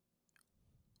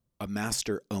 A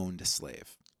master owned a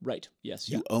slave. Right. Yes.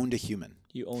 You owned a human.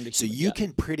 You owned a. So human, you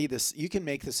yeah. can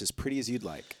make this as pretty as you'd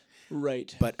like.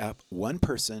 Right. But one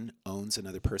person owns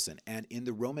another person. And in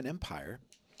the Roman Empire,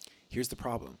 here's the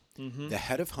problem. The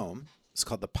head of home, it's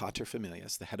called the pater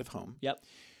familias, the head of home, Yep.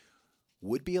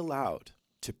 would be allowed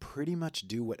to pretty much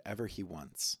do whatever he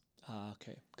wants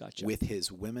Okay. Gotcha. with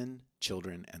his women,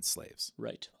 children, and slaves.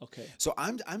 Right. Okay. So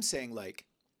I'm saying, like,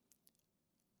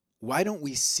 why don't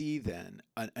we see then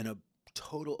a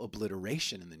total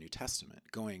obliteration in the New Testament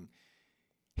going,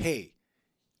 hey,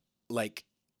 like,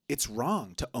 it's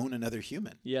wrong to own another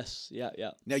human. Yes. Yeah.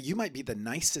 Yeah. Now, you might be the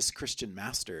nicest Christian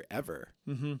master ever,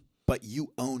 Mm-hmm. but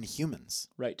you own humans.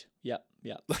 Right. Yeah.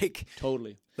 Yeah. Like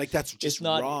Totally. that's just It's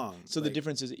not wrong. So the Like,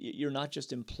 difference is you're not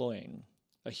just employing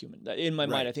a human. In my Right.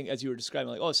 mind, I think as you were describing,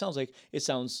 like, oh, it sounds like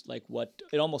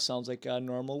it almost sounds like a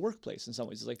normal workplace in some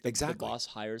ways. It's like the Exactly. boss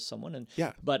hires someone, and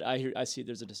Yeah. But I see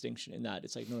there's a distinction in that.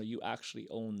 It's like, no, you actually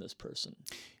own this person.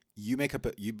 you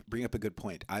bring up a good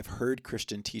point. I've heard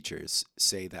Christian teachers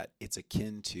say that it's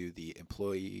akin to the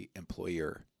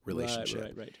employee-employer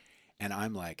relationship. Right. And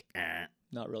I'm like,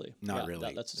 Not really. not Yeah,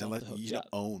 really. that's just Unless off the hook. you Yeah. don't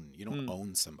own. You don't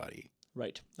own somebody.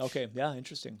 Right. Okay. Yeah.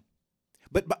 Interesting.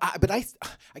 But I guess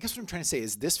what I'm trying to say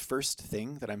is this first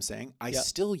thing that I'm saying, I Yeah.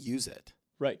 still use it.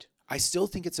 Right. I still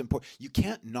think it's important. You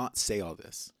can't not say all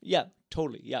this. Yeah.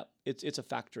 Totally. Yeah. It's a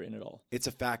factor in it all. It's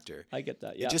a factor. I get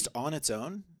that. Yeah. Just on its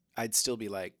own, I'd still be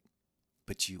like,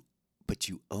 but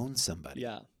you own somebody.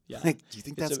 Yeah. Yeah. Like, do you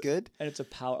think It's that's good? And it's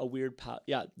a weird power.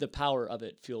 Yeah. The power of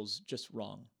it feels just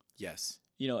wrong. Yes.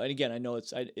 And again, I know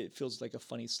it feels like a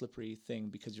funny, slippery thing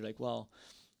because you're like, well,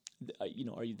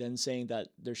 are you then saying that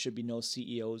there should be no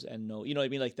CEOs and no, what I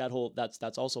mean? Like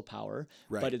that's also power,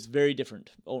 Right. but it's very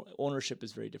different. Ownership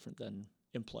is very different than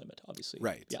employment, obviously.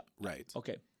 Right. Yeah. Right.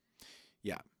 Okay.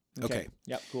 Yeah. Okay.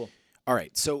 Yeah. Cool. All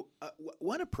right. So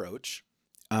one approach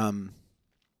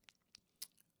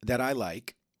that I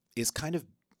like is kind of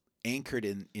anchored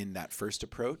in that first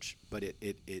approach, but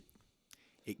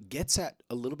it gets at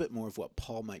a little bit more of what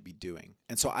Paul might be doing.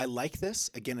 And so I like this.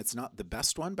 Again, it's not the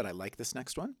best one, but I like this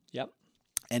next one. Yep.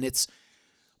 And it's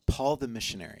Paul the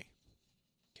missionary.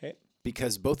 Okay.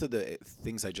 Because both of the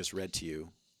things I just read to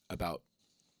you about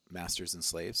masters and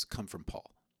slaves come from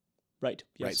Paul. Right.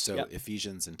 Yes. Right. So yep.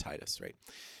 Ephesians and Titus, right?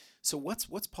 So what's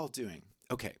Paul doing?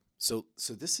 Okay. So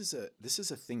this is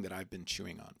a thing that I've been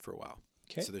chewing on for a while.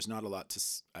 Okay. So there's not a lot to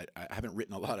I haven't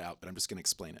written a lot out, but I'm just going to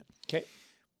explain it. Okay.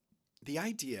 The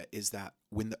idea is that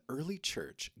when the early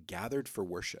church gathered for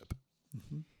worship,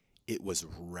 it was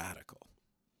radical.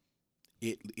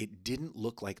 It didn't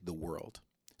look like the world.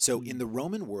 So in the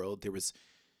Roman world,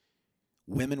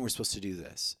 women were supposed to do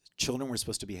this. Children were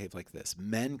supposed to behave like this.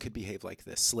 Men could behave like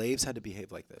this. Slaves had to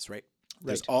behave like this, right?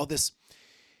 There's all this.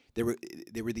 There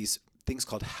were these things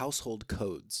called household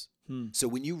codes. So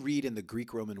when you read in the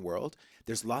Greek-Roman world,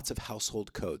 there's lots of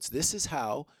household codes. This is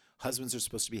how husbands are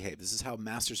supposed to behave. This is how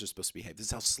masters are supposed to behave. This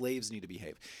is how slaves need to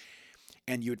behave.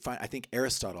 And you would find, I think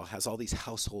Aristotle has all these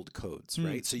household codes,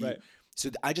 right? So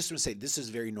I just want to say this is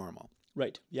very normal.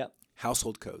 Right. Yeah.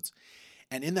 Household codes.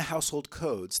 And in the household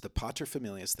codes, the pater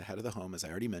familias, the head of the home, as I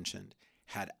already mentioned,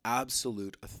 had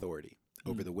absolute authority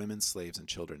over the women, slaves, and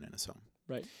children in his home.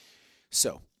 Right.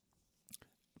 So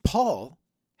Paul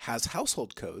has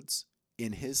household codes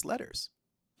in his letters,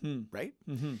 right?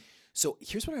 Mm-hmm. So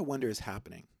here's what I wonder is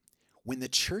happening. When the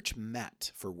church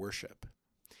met for worship,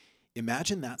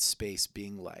 imagine that space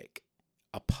being like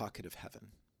a pocket of heaven.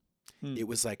 It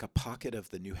was like a pocket of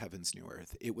the new heavens, new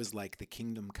earth. It was like the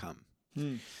kingdom come.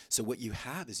 So what you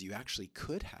have is you actually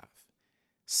could have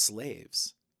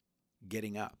slaves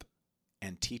getting up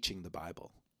and teaching the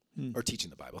Bible. Or teaching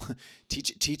the Bible,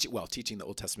 teaching the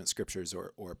Old Testament scriptures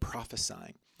or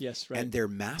prophesying. Yes, right. And their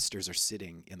masters are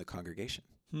sitting in the congregation,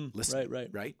 listening.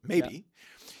 Right. Maybe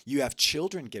you have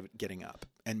children getting up,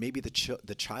 and maybe the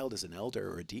child is an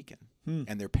elder or a deacon,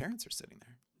 and their parents are sitting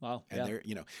there. Wow. And they're,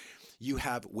 you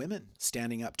have women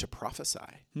standing up to prophesy,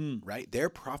 right? They're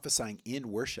prophesying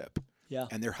in worship,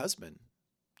 and their husband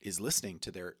is listening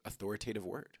to their authoritative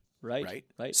word, Right.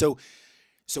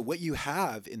 So what you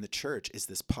have in the church is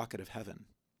this pocket of heaven.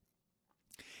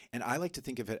 And I like to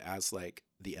think of it as like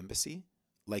the embassy.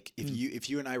 Like if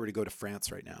you and I were to go to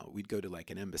France right now, we'd go to like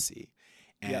an embassy.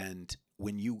 And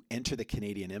when you enter the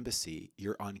Canadian embassy,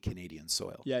 you're on Canadian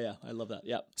soil. Yeah. I love that.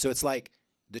 Yeah. So it's like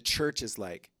the church is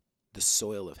like the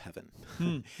soil of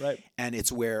heaven. Right. And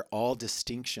it's where all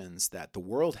distinctions that the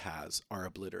world has are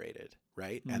obliterated.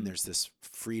 Right. And there's this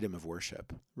freedom of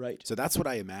worship. Right. So that's what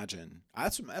I imagine.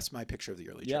 That's my picture of the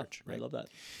early church. Right. I love that.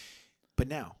 But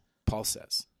now Paul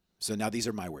says, so now these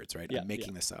are my words, right? I'm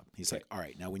making this up. He's like, all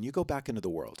right, now when you go back into the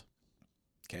world,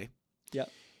 okay?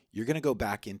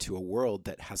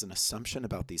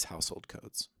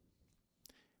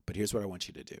 but here's what I want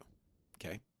you to do.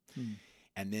 Okay?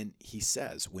 And then he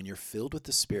says, when you're filled with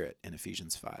the Spirit in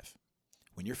Ephesians 5,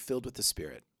 when you're filled with the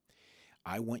Spirit,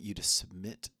 I want you to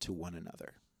submit to one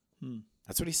another.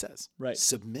 That's what he says. Right.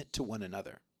 Submit to one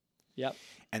another. Yep.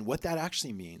 And what that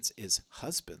actually means is,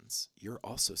 husbands, you're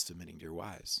also submitting to your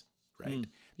wives, right?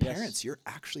 Yes. Parents, you're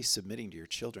actually submitting to your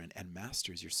children, and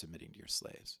masters, you're submitting to your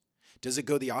slaves. Does it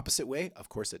go the opposite way? Of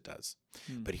course it does.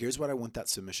 But here's what I want that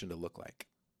submission to look like.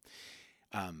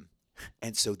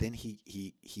 And so then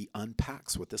he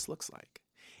unpacks what this looks like,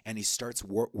 and he starts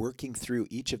working through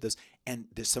each of those. And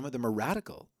some of them are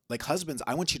radical. Like, husbands,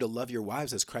 I want you to love your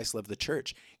wives as Christ loved the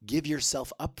church. Give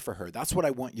yourself up for her. That's what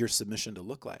I want your submission to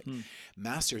look like.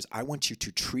 Masters, I want you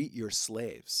to treat your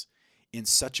slaves in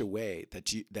such a way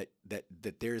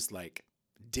that there's like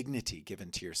dignity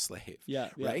given to your slave. Yeah.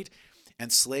 Right?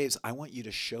 And slaves, I want you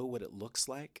to show what it looks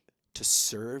like to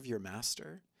serve your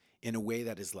master in a way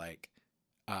that is like,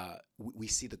 we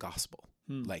see the gospel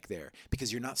like there,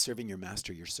 because you're not serving your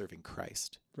master, you're serving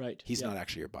Christ. Right. He's not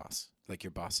actually your boss. Like,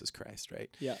 your boss is Christ, right?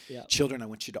 Yeah. Children, I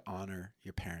want you to honor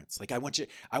your parents. Like, I want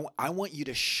you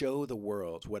to show the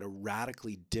world what a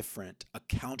radically different, a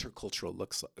counterculture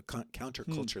looks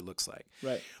like.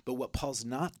 Right. But what Paul's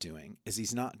not doing is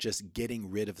he's not just getting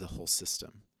rid of the whole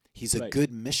system. He's a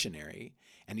good missionary,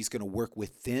 and he's going to work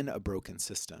within a broken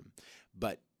system.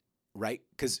 But right?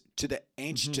 Because to the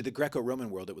ancient, to the Greco-Roman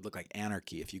world, it would look like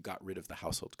anarchy if you got rid of the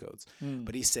household codes.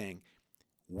 But he's saying,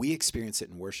 we experience it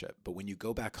in worship, but when you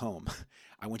go back home,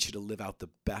 I want you to live out the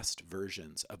best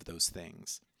versions of those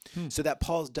things. So that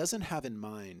Paul doesn't have in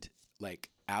mind like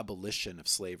abolition of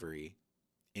slavery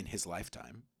in his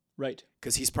lifetime. Right.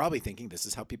 Because he's probably thinking, this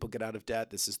is how people get out of debt.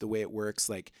 This is the way it works.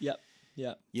 Like, Yeah.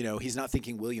 you know, he's not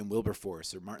thinking William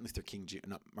Wilberforce or Martin Luther King.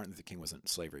 Martin Luther King wasn't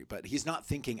slavery, but he's not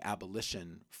thinking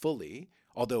abolition fully.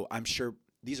 Although I'm sure,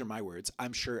 these are my words,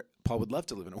 I'm sure Paul would love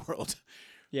to live in a world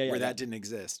where that didn't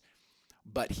exist.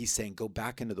 But he's saying, go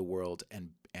back into the world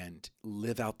and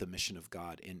live out the mission of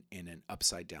God in an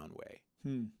upside down way.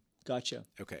 Gotcha.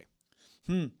 Okay.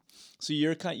 So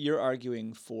you're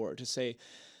arguing to say,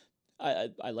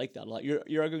 I like that a lot.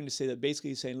 You're arguing to say that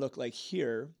basically saying, look, like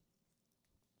here,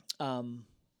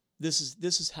 this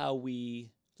is how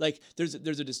we, like, there's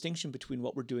a distinction between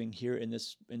what we're doing here in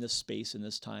this space, in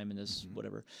this time, in this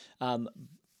whatever,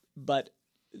 but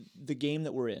the game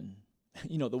that we're in,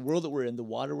 you know, the world that we're in, the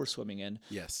water we're swimming in.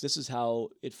 Yes. This is how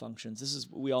it functions.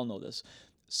 We all know this.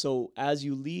 So as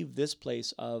you leave this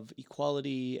place of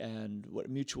equality and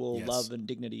mutual love and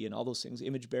dignity and all those things,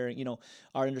 image bearing, you know,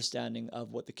 our understanding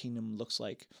of what the kingdom looks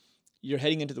like, you're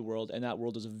heading into the world, and that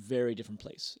world is a very different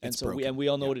place. And so we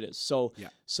all know what it is.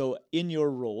 So in your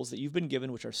roles that you've been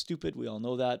given, which are stupid, we all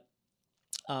know that.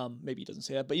 Maybe he doesn't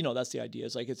say that, but you know, that's the idea.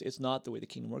 It's like, it's not the way the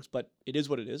kingdom works, but it is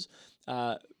what it is.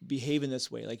 Behave in this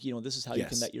way. Like, you know, this is how you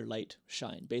can let your light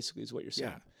shine, basically, is what you're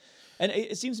saying. Yeah. And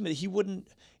it seems to me that he wouldn't,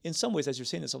 in some ways, as you're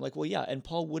saying this, I'm like, well, yeah. And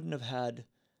Paul wouldn't have had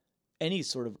any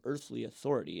sort of earthly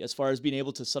authority as far as being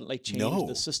able to suddenly change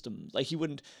the system. Like, he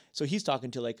wouldn't. So he's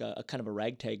talking to like a kind of a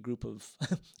ragtag group of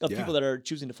people that are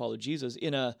choosing to follow Jesus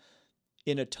in a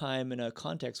time, in a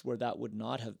context where that would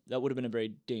have been a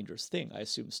very dangerous thing, I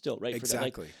assume, still, right?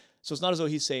 Exactly. So it's not as though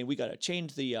he's saying we got to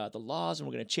change the laws and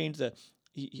we're going to change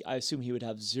I assume he would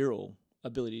have zero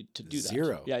ability to do that.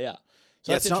 Zero. Yeah.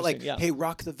 So it's not like, hey,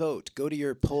 rock the vote, go to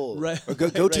your poll, or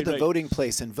go to the voting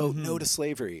place and vote no to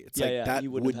slavery. It's that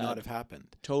would not have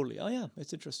happened. Totally. Oh yeah,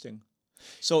 it's interesting.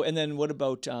 So, and then what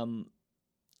about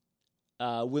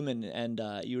women? And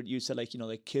you said, like, you know,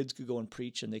 like kids could go and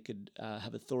preach and they could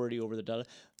have authority over the data.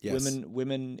 Yes.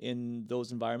 Women in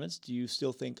those environments. Do you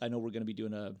still think? I know we're going to be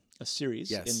doing a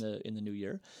series in the new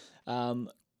year. Do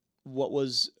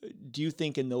you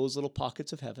think in those little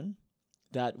pockets of heaven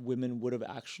that women would have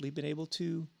actually been able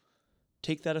to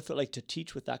take that authority, like to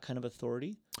teach with that kind of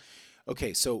authority?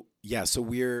 Okay, so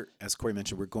we're, as Corey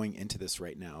mentioned, we're going into this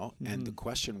right now, and the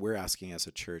question we're asking as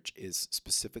a church is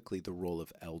specifically the role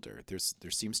of elder.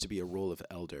 There seems to be a role of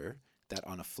elder that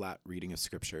on a flat reading of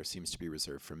Scripture seems to be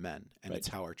reserved for men, and it's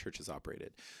how our church is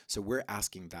operated. So we're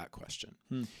asking that question.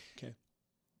 Okay.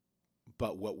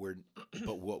 But what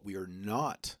we are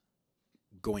not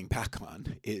going back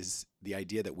on is the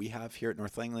idea that we have here at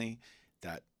North Langley,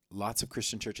 that lots of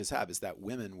Christian churches have, is that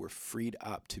women were freed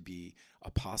up to be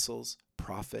apostles,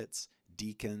 prophets,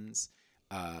 deacons,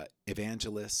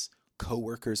 evangelists,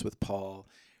 co-workers with Paul.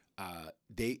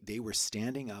 They were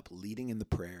standing up, leading in the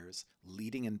prayers,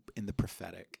 leading in the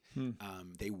prophetic.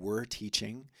 They were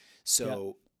teaching.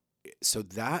 So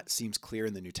that seems clear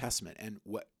in the New Testament. And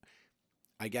what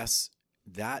I guess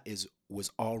that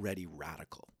was already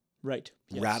radical. Right.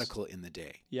 Yes. radical in the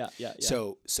day. Yeah. Yeah.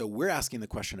 Yeah. So we're asking the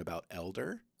question about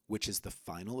elder, which is the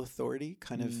final authority,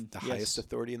 kind of the highest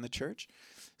authority in the church.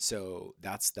 So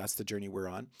that's the journey we're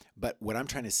on. But what I'm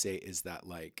trying to say is that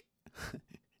like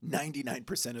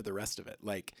 99% of the rest of it,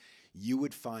 like you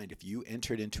would find if you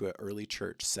entered into an early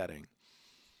church setting,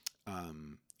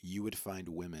 you would find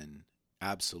women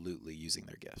absolutely using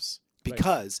their gifts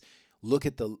because look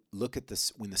at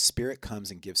this when the Spirit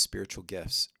comes and gives spiritual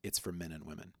gifts, it's for men and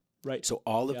women. Right. So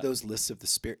all of those lists of the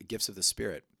Spirit gifts of the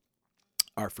Spirit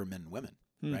are for men and women.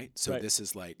 Right. So this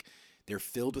is like they're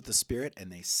filled with the Spirit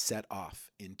and they set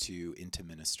off into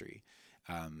ministry.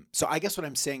 So I guess what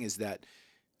I'm saying is that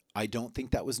I don't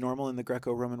think that was normal in the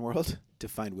Greco-Roman world to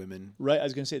find women. Right. I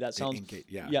was going to say that sounds.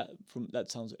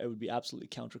 It would be absolutely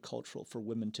countercultural for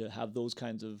women to have those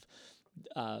kinds of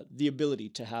the ability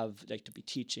to have like to be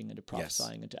teaching and to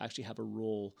prophesying and to actually have a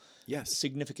role. Yes.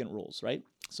 Significant roles. Right.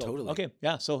 So totally. Okay.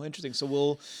 Yeah. So interesting. So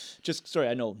we'll just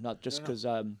I know not just because.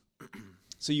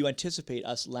 So you anticipate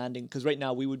us landing, because right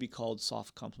now we would be called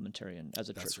soft complementarian as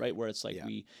a church, right? Where it's like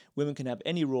women can have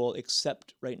any role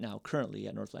except right now, currently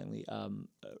at North Langley,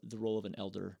 the role of an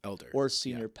elder or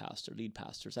senior pastor, lead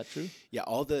pastor. Is that true? Yeah,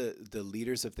 all the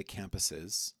leaders of the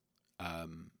campuses,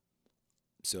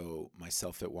 so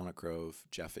myself at Walnut Grove,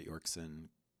 Jeff at Yorkson,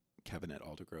 Kevin at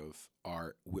Aldergrove,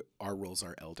 our roles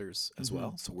are elders as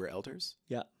well. So we're elders.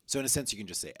 Yeah. So in a sense, you can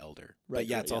just say elder. Right.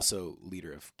 But it's also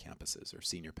leader of campuses or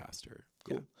senior pastor.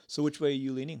 Cool. Yeah. So which way are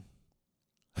you leaning?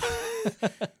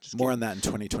 More on that in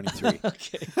 2023.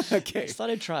 Okay. I just thought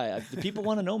I'd try. The people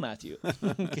want to know, Matthew.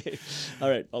 Okay. All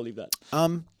right. I'll leave that.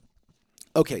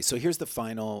 Okay. So here's the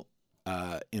final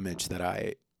image that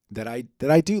I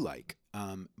do like,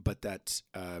 but that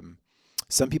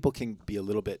some people can be a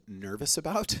little bit nervous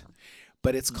about,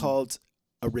 but it's called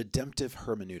a redemptive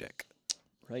hermeneutic,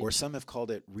 or some have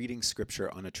called it reading scripture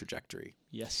on a trajectory.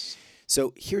 Yes.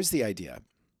 So here's the idea.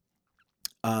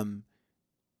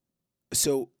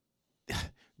 So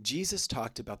Jesus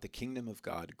talked about the kingdom of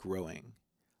God growing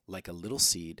like a little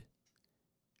seed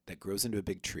that grows into a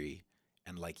big tree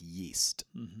and like yeast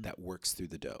that works through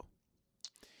the dough.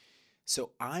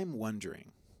 So I'm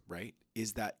wondering, right,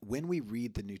 is that when we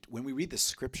read the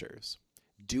scriptures,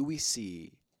 do we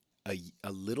see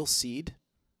a little seed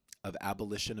of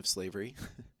abolition of slavery,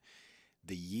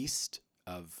 the yeast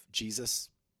of Jesus'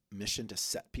 mission to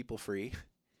set people free?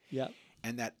 Yeah.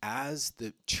 And that as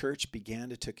the church began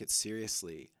to take it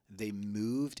seriously, they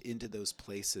moved into those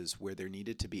places where there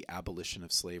needed to be abolition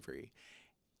of slavery,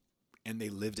 and they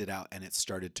lived it out, and it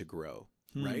started to grow,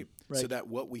 right? So that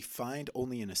what we find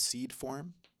only in a seed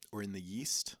form or in the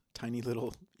yeast, tiny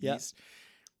little yeast,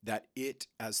 that it,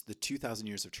 as the 2,000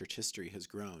 years of church history has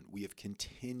grown, we have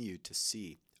continued to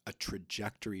see a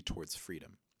trajectory towards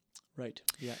freedom. Right.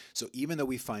 Yeah. So even though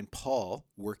we find Paul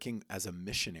working as a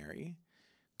missionary,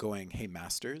 going, hey,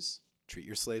 masters, treat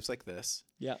your slaves like this.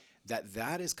 Yeah.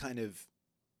 That is kind of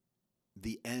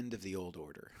the end of the old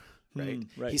order, right?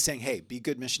 Right. He's saying, hey, be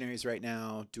good missionaries right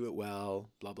now, do it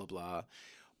well, blah, blah, blah.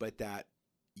 But that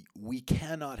we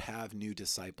cannot have new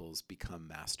disciples become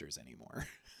masters anymore.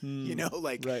 You know,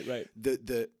 like right.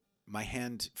 My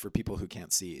hand, for people who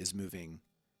can't see, is moving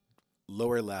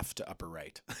lower left to upper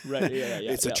right. Right. Yeah.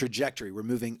 It's a trajectory. We're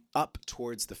moving up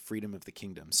towards the freedom of the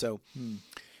kingdom. So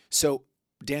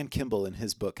Dan Kimball, in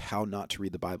his book, How Not to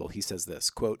Read the Bible, he says this,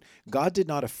 quote, God did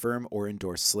not affirm or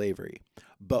endorse slavery,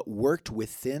 but worked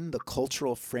within the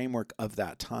cultural framework of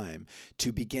that time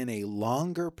to begin a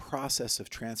longer process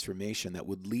of transformation that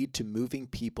would lead to moving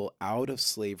people out of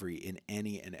slavery in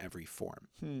any and every form,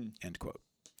 end quote.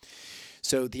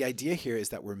 So the idea here is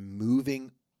that we're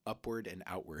moving upward and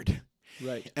outward.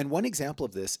 Right. And one example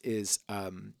of this is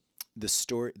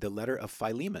the letter of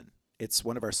Philemon. It's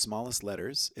one of our smallest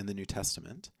letters in the New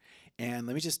Testament. And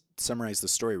let me just summarize the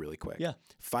story really quick. Yeah.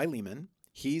 Philemon,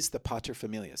 he's the pater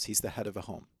familias. He's the head of a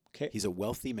home. Okay. He's a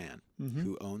wealthy man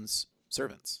who owns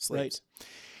servants, slaves. Right.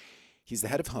 He's the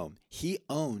head of home. He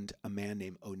owned a man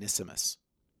named Onesimus.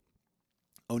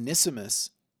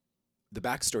 Onesimus, the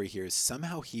backstory here is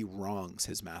somehow he wrongs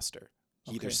his master.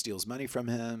 He either steals money from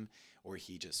him, or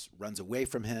he just runs away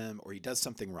from him, or he does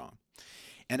something wrong.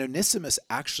 And Onesimus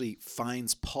actually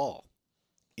finds Paul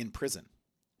in prison,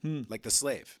 like the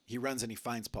slave. He runs and he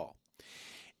finds Paul.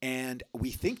 And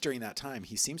we think during that time,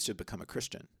 he seems to have become a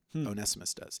Christian.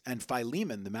 Onesimus does. And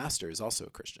Philemon, the master, is also a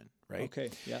Christian, right?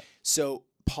 Okay, yeah. So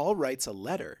Paul writes a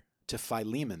letter to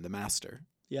Philemon, the master,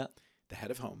 the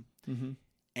head of home.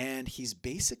 And he's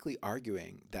basically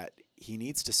arguing that he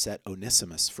needs to set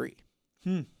Onesimus free.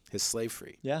 His slave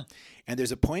free. Yeah. And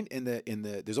there's a point in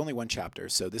the there's only one chapter,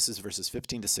 so this is verses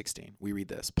 15 to 16. We read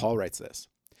this. Paul writes this.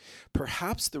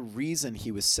 Perhaps the reason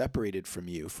he was separated from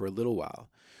you for a little while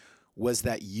was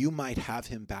that you might have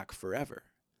him back forever,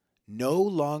 no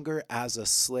longer as a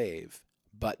slave,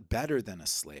 but better than a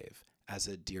slave, as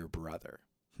a dear brother.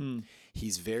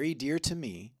 He's very dear to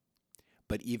me,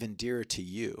 but even dearer to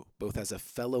you, both as a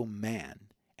fellow man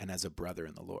and as a brother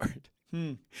in the Lord.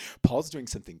 Paul's doing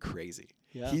something crazy.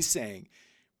 Yeah. He's saying,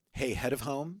 hey, head of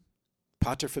home,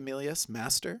 pater familias,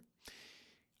 master,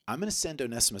 I'm going to send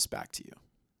Onesimus back to you.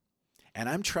 And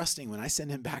I'm trusting when I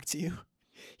send him back to you,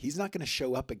 he's not going to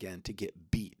show up again to get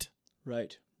beat.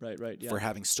 Right. Yeah. For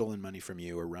having stolen money from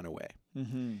you or run away.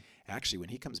 Mm-hmm. Actually, when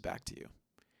he comes back to you,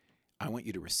 I want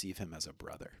you to receive him as a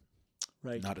brother,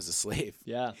 Right. not as a slave.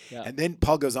 Yeah. And then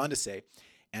Paul goes on to say,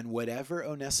 and whatever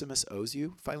Onesimus owes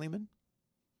you, Philemon,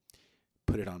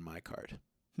 put it on my card.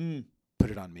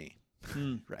 Put it on me.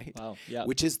 Right? Wow. Yeah.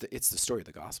 Which is it's the story of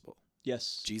the gospel.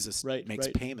 Yes. Jesus Right, makes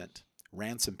right. payment,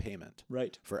 ransom payment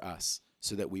Right. for us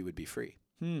so that we would be free,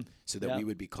 so that Yeah. we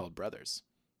would be called brothers.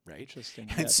 Right? Interesting.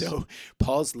 And Yes. so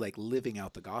Paul's like living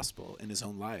out the gospel in his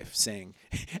own life, saying,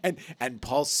 and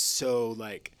Paul's so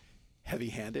like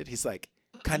heavy-handed. He's like,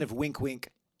 kind of wink, wink,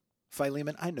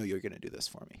 Philemon, I know you're going to do this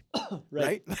for me.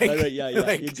 Right. Like, Right. Yeah.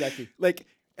 like- Exactly. Like,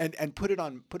 and put it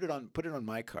on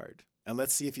my card. And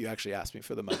let's see if you actually ask me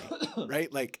for the money.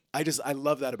 Right? Like, I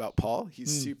love that about Paul.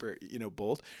 He's super,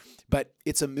 bold, but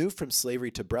it's a move from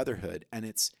slavery to brotherhood. And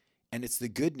it's the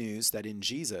good news that in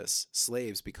Jesus,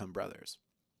 slaves become brothers.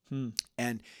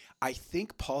 And I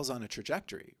think Paul's on a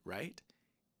trajectory, right?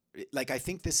 Like, I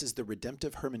think this is the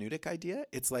redemptive hermeneutic idea.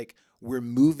 It's like we're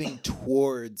moving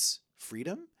towards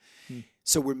freedom.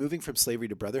 So we're moving from slavery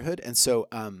to brotherhood. And so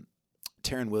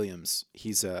Taryn Williams,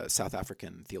 he's a South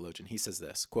African theologian. He says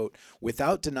this, quote,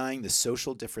 without denying the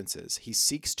social differences, he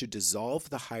seeks to dissolve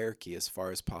the hierarchy as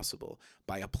far as possible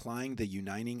by applying the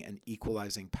uniting and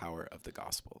equalizing power of the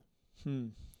gospel.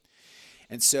 And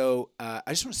so I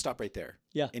just want to stop right there.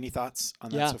 Yeah. Any thoughts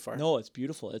on that so far? No, it's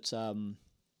beautiful. It's no,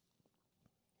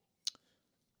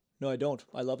 I don't.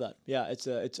 I love that. Yeah,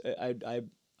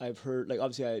 I've heard, like,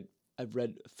 obviously I've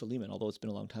read Philemon, although it's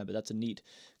been a long time, but that's a neat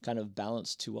kind of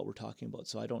balance to what we're talking about.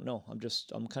 So I don't know.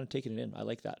 I'm kind of taking it in. I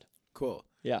like that. Cool.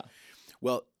 Yeah.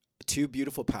 Well, two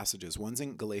beautiful passages. One's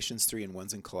in Galatians 3 and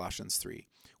one's in Colossians 3,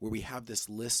 where we have this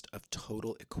list of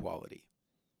total equality,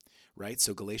 right?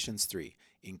 So Galatians 3,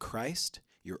 in Christ,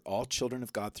 you're all children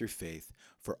of God through faith,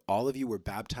 for all of you were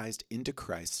baptized into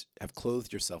Christ, have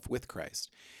clothed yourself with Christ.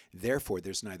 Therefore,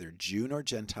 there's neither Jew nor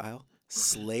Gentile,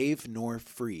 slave nor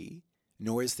free,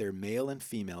 nor is there male and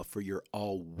female, for you're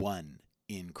all one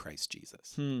in Christ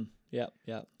Jesus. Yeah.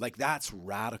 Like, that's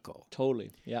radical.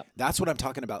 Totally. Yeah. That's what I'm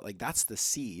talking about. Like, that's the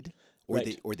seed or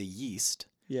Right. the yeast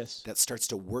Yes. that starts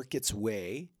to work its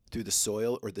way through the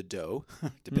soil or the dough,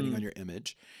 depending on your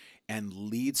image, and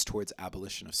leads towards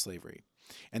abolition of slavery.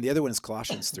 And the other one is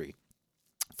Colossians 3.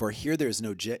 For here there is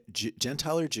no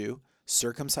Gentile or Jew,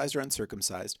 circumcised or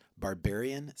uncircumcised,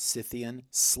 barbarian, Scythian,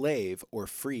 slave or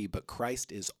free, but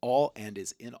Christ is all and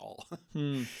is in all.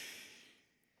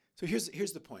 So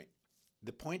here's the point.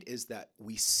 The point is that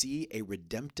we see a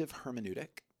redemptive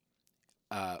hermeneutic,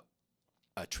 a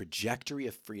trajectory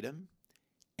of freedom,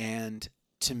 and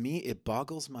to me, it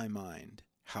boggles my mind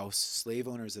how slave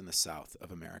owners in the South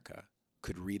of America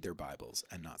could read their Bibles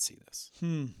and not see this.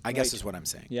 I guess is what I'm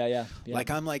saying. Yeah. Like,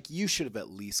 I'm like, you should have at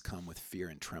least come with fear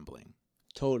and trembling.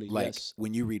 Totally. Like, yes.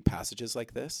 when you read passages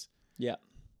like this, Yeah.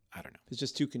 I don't know. It's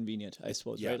just too convenient, I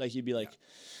suppose, Yeah. right? Like, you'd be like,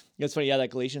 it's funny. Yeah. That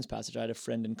Galatians passage, I had a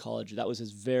friend in college. That was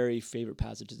his very favorite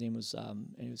passage. His name was, and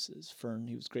he was Fern.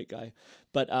 He was a great guy,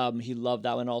 but he loved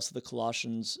that one. Also the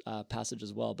Colossians passage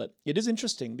as well. But it is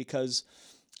interesting because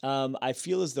I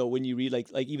feel as though when you read like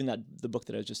even the book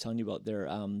that I was just telling you about there,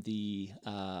 the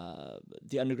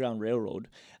Underground Railroad,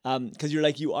 because you're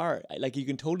like, you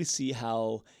can totally see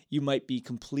how you might be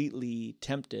completely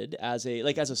tempted as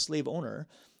a slave owner.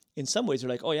 In some ways, you're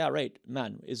like, oh yeah, right,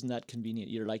 man, isn't that convenient?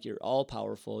 You're all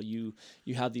powerful. You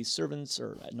have these servants,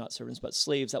 or not servants, but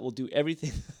slaves that will do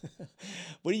everything.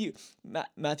 What do you?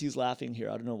 Matthew's laughing here.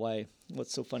 I don't know why.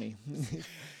 What's so funny?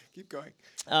 Keep going.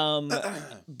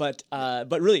 But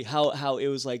really, how it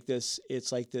was like this.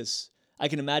 It's like this. I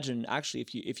can imagine actually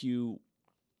if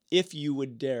you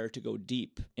would dare to go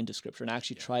deep into Scripture and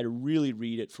actually try to really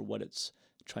read it for what it's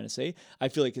trying to say. I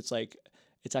feel like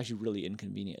it's actually really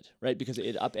inconvenient, right? Because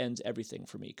it upends everything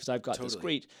for me. Because I've got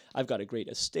I've got a great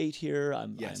estate here.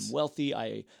 I'm wealthy.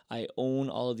 I own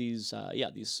all of these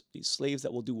these slaves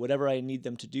that will do whatever I need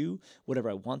them to do,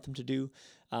 whatever I want them to do.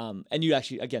 And you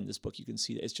actually, again, this book, you can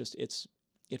see that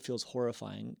it feels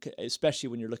horrifying, especially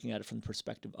when you're looking at it from the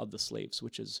perspective of the slaves,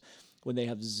 which is when they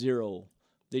have zero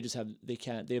they just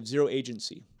they have zero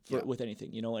agency Yeah. with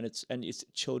anything, you know, and it's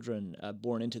children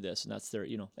born into this, and that's their,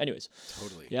 you know, anyways.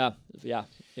 Totally. Yeah.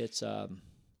 It's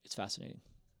fascinating.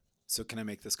 So can I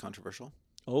make this controversial?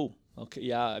 Oh, okay.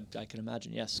 Yeah, I can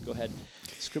imagine. Yes, go ahead.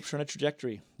 Scripture on a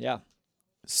trajectory. Yeah.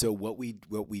 So when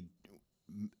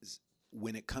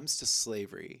it comes to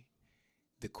slavery,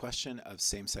 the question of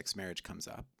same-sex marriage comes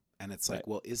up, and it's like, Right.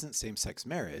 well, isn't same-sex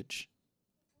marriage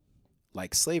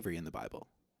like slavery in the Bible,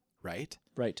 right?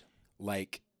 Right.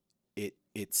 Like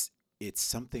it's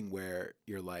something where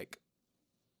you're like,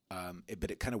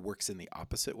 but it kind of works in the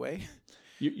opposite way.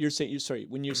 You're saying,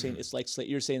 when you're saying it's like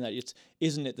you're saying that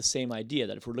isn't it the same idea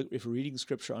that if we're reading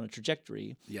scripture on a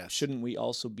trajectory, Yes. shouldn't we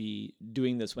also be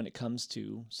doing this when it comes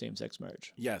to same-sex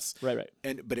marriage? Yes. Right.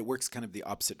 But it works kind of the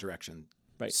opposite direction.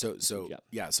 Right. So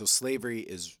So slavery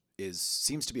is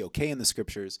seems to be okay in the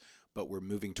scriptures, but we're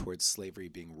moving towards slavery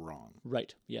being wrong.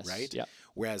 Right. Yes. Right? Yeah.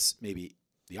 Whereas maybe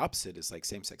the opposite is like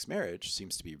same-sex marriage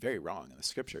seems to be very wrong in the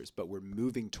scriptures, but we're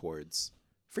moving towards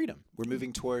freedom. We're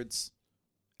moving towards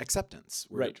acceptance.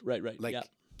 Right. Like, yeah.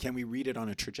 can we read it on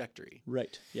a trajectory?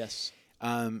 Right. Yes.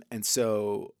 And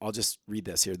so I'll just read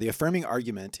this here. The affirming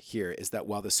argument here is that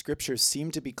while the scriptures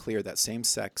seem to be clear that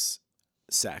same-sex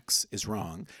sex is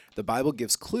wrong, the Bible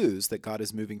gives clues that God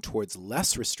is moving towards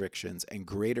less restrictions and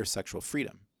greater sexual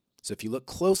freedom. So if you look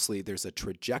closely, there's a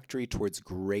trajectory towards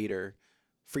greater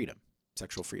freedom,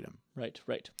 sexual freedom. Right.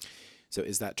 So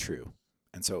is that true?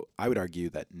 And so I would argue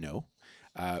that no.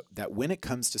 That when it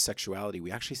comes to sexuality,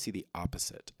 we actually see the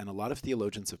opposite. And a lot of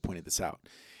theologians have pointed this out,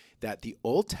 that the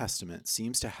Old Testament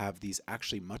seems to have these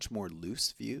actually much more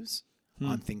loose views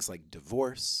on things like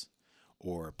divorce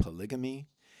or polygamy.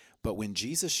 But when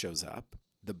Jesus shows up,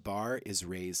 the bar is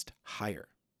raised higher,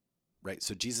 right?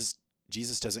 So Jesus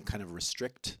doesn't kind of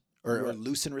restrict or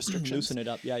loosen restrictions. Loosen it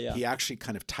up. Yeah. He actually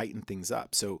kind of tightened things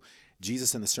up. So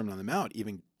Jesus in the Sermon on the Mount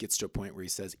even gets to a point where he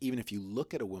says, even if you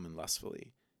look at a woman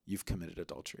lustfully, you've committed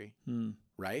adultery,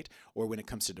 right? Or when it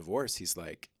comes to divorce, he's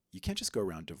like, you can't just go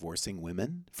around divorcing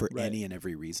women for any and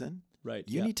every reason. Right.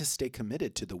 You need to stay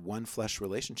committed to the one flesh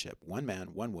relationship, one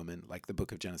man, one woman, like the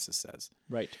book of Genesis says.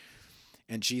 Right.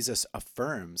 And Jesus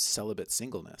affirms celibate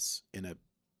singleness in a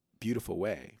beautiful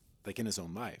way, like in his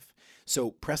own life.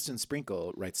 So Preston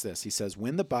Sprinkle writes this. He says,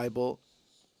 when the Bible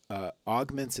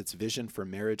augments its vision for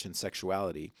marriage and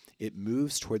sexuality, it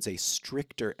moves towards a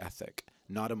stricter ethic,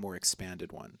 not a more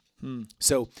expanded one.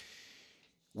 So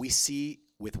we see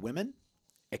with women,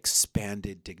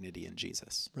 expanded dignity in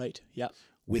Jesus. Right. Yeah.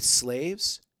 With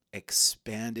slaves,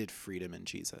 expanded freedom in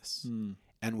Jesus.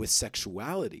 And with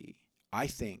sexuality, I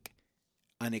think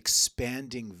an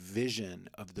expanding vision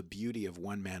of the beauty of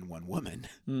one man, one woman,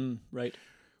 right.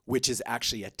 which is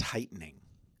actually a tightening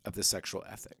of the sexual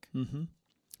ethic. Mm-hmm.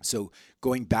 So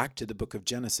going back to the book of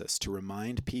Genesis to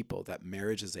remind people that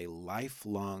marriage is a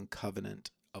lifelong covenant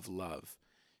of love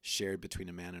shared between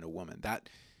a man and a woman.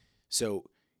 So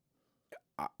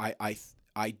I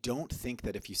don't think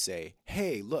that if you say,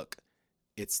 hey, look,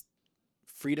 it's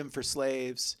freedom for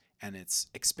slaves and it's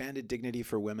expanded dignity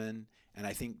for women. And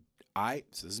I think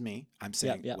so this is me, I'm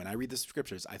saying when I read the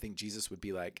scriptures, I think Jesus would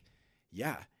be like,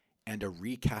 yeah, and a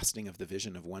recasting of the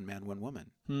vision of one man, one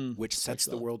woman, which sets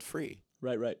the world free.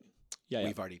 Right. Yeah.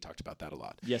 We've already talked about that a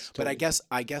lot. Yes. Totally. Totally.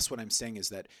 But I guess what I'm saying is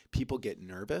that people get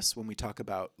nervous when we talk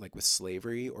about, like with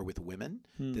slavery or with women,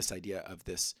 this idea of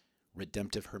this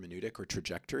redemptive hermeneutic or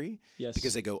trajectory. Yes.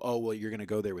 Because they go, oh, well, you're going to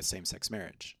go there with same-sex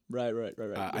marriage. Right.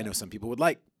 I know some people would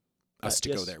like us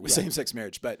to go there with yeah. same-sex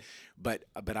marriage, but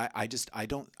I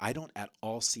don't at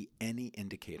all see any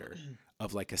indicator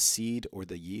of like a seed or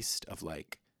the yeast of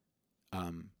like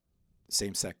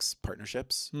same-sex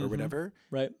partnerships or whatever,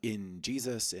 right? In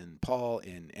Jesus, in Paul,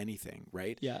 in anything,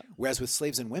 right? Yeah. Whereas with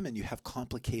slaves and women, you have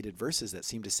complicated verses that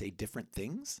seem to say different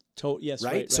things. Yes.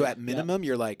 Right. So at minimum,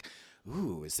 you're like,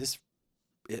 ooh,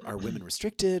 are women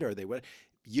restricted? Are they what?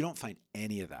 You don't find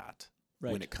any of that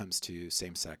when it comes to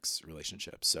same-sex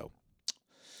relationships. So.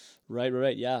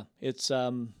 Right. Yeah. It's,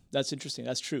 that's interesting.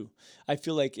 That's true. I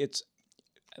feel like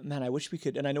I wish we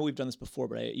could, and I know we've done this before,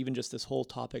 but even just this whole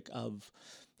topic of,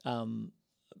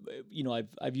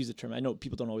 I've used the term, I know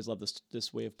people don't always love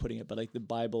this way of putting it, but like the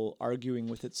Bible arguing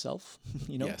with itself,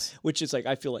 yes. Which is like,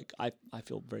 I feel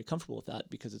very comfortable with that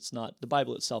because it's not, the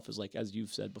Bible itself is like, as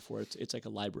you've said before, it's like a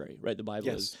library, right? The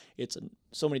Bible it's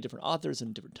so many different authors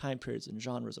and different time periods and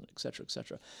genres and et cetera, et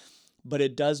cetera. But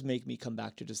it does make me come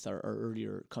back to just our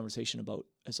earlier conversation about,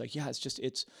 it's like, yeah,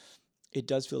 it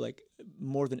does feel like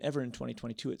more than ever in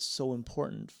 2022, it's so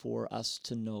important for us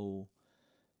to know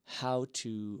how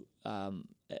to,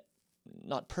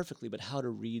 not perfectly, but how to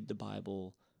read the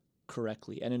Bible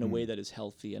correctly and in a way that is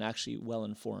healthy and actually well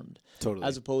informed. Totally.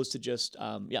 As opposed to just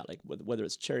like whether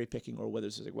it's cherry picking or whether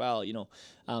it's just like, well,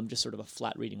 just sort of a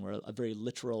flat reading or a very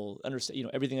literal understand,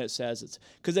 everything that it says. It's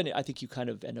because then I think you kind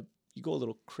of end up, you go a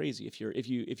little crazy if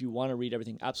you want to read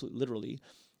everything absolutely literally,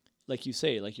 like you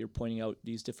say, like you're pointing out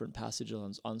these different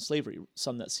passages on slavery,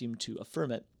 some that seem to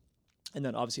affirm it, and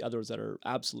then obviously others that are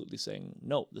absolutely saying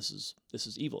no, this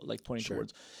is evil, like pointing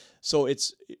towards. So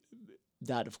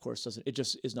that of course it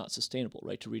just is not sustainable,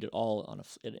 right? To read it all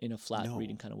in a flat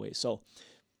reading kind of way. So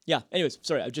yeah. Anyways,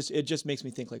 sorry. It just makes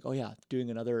me think like, oh yeah, doing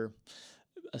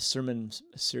a sermon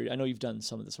series. I know you've done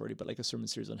some of this already, but like a sermon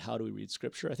series on how do we read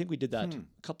scripture. I think we did that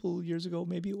a couple years ago,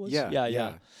 maybe it was. Yeah.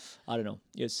 I don't know.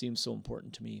 It seems so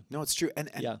important to me. No, it's true.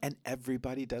 And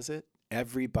everybody does it.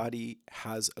 Everybody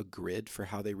has a grid for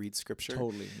how they read scripture.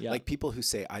 Totally. Yeah. Like people who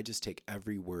say, I just take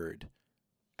every word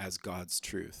as God's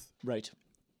truth. Right.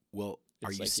 Well,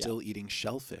 are you still eating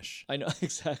shellfish? I know,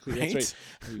 exactly. Right? That's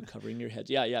right. Are you covering your head?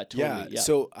 Yeah, totally. Yeah.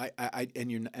 So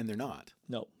and they're not.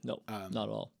 No, not at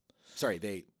all. Sorry,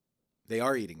 they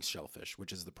are eating shellfish,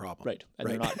 which is the problem. Right. And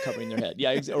they're not covering their head.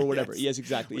 Yeah, or whatever. Yes,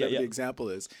 exactly. Whatever the example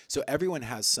is. So everyone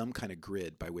has some kind of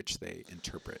grid by which they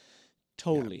interpret.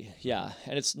 Totally. Yeah.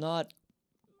 And it's not,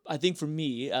 I think for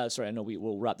me, sorry, I know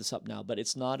we'll wrap this up now, but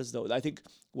it's not as though, I think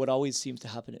what always seems to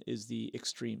happen is the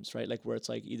extremes, right? Like where it's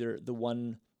like either the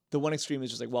one extreme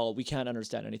is just like, well, we can't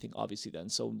understand anything, obviously then,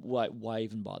 so why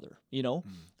even bother,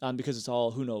 because it's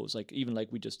all, who knows, like even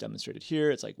like we just demonstrated here,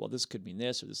 it's like, well, this could mean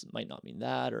this, or this might not mean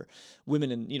that, or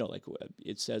women, and like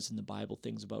it says in the Bible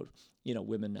things about,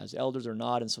 women as elders or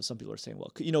not, and so some people are saying,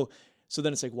 well, so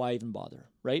then it's like, why even bother,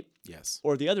 right? Yes.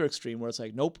 Or the other extreme where it's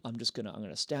like, nope, I'm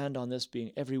gonna stand on this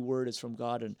being every word is from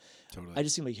God, and totally. I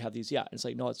just seem like you have these, and it's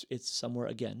like, no, it's somewhere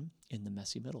again in the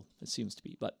messy middle, it seems to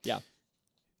be, but yeah.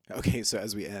 Okay, so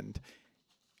as we end,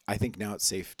 I think now it's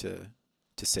safe to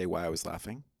say why I was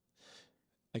laughing.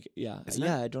 Isn't it?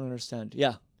 I don't understand.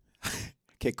 Yeah.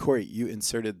 Okay, Corey, you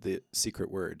inserted the secret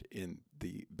word in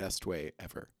the best way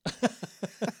ever.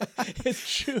 It's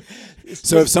true.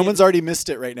 So if someone's already missed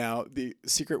it right now, the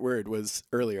secret word was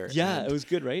earlier. Yeah, it was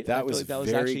good, right? That was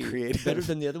very actually creative. Better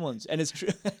than the other ones. And it's true.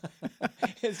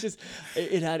 It's just,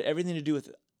 it had everything to do with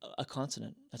a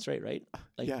consonant. That's right?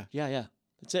 Like, yeah.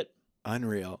 That's it.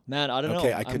 Unreal. Man, I don't know.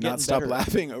 Okay, I could not stop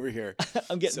laughing over here.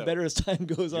 I'm getting better as time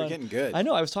goes on. You're getting good. I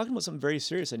know. I was talking about something very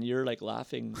serious, and you're like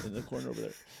laughing in the corner over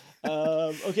there.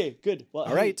 Okay, good. Well,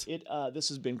 all right. This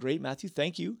has been great, Matthew.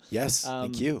 Thank you. Yes,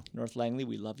 thank you. North Langley,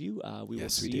 we love you. We will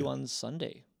see you on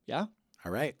Sunday. Yeah?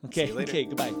 All right. Okay. See you later. Okay,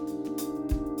 goodbye.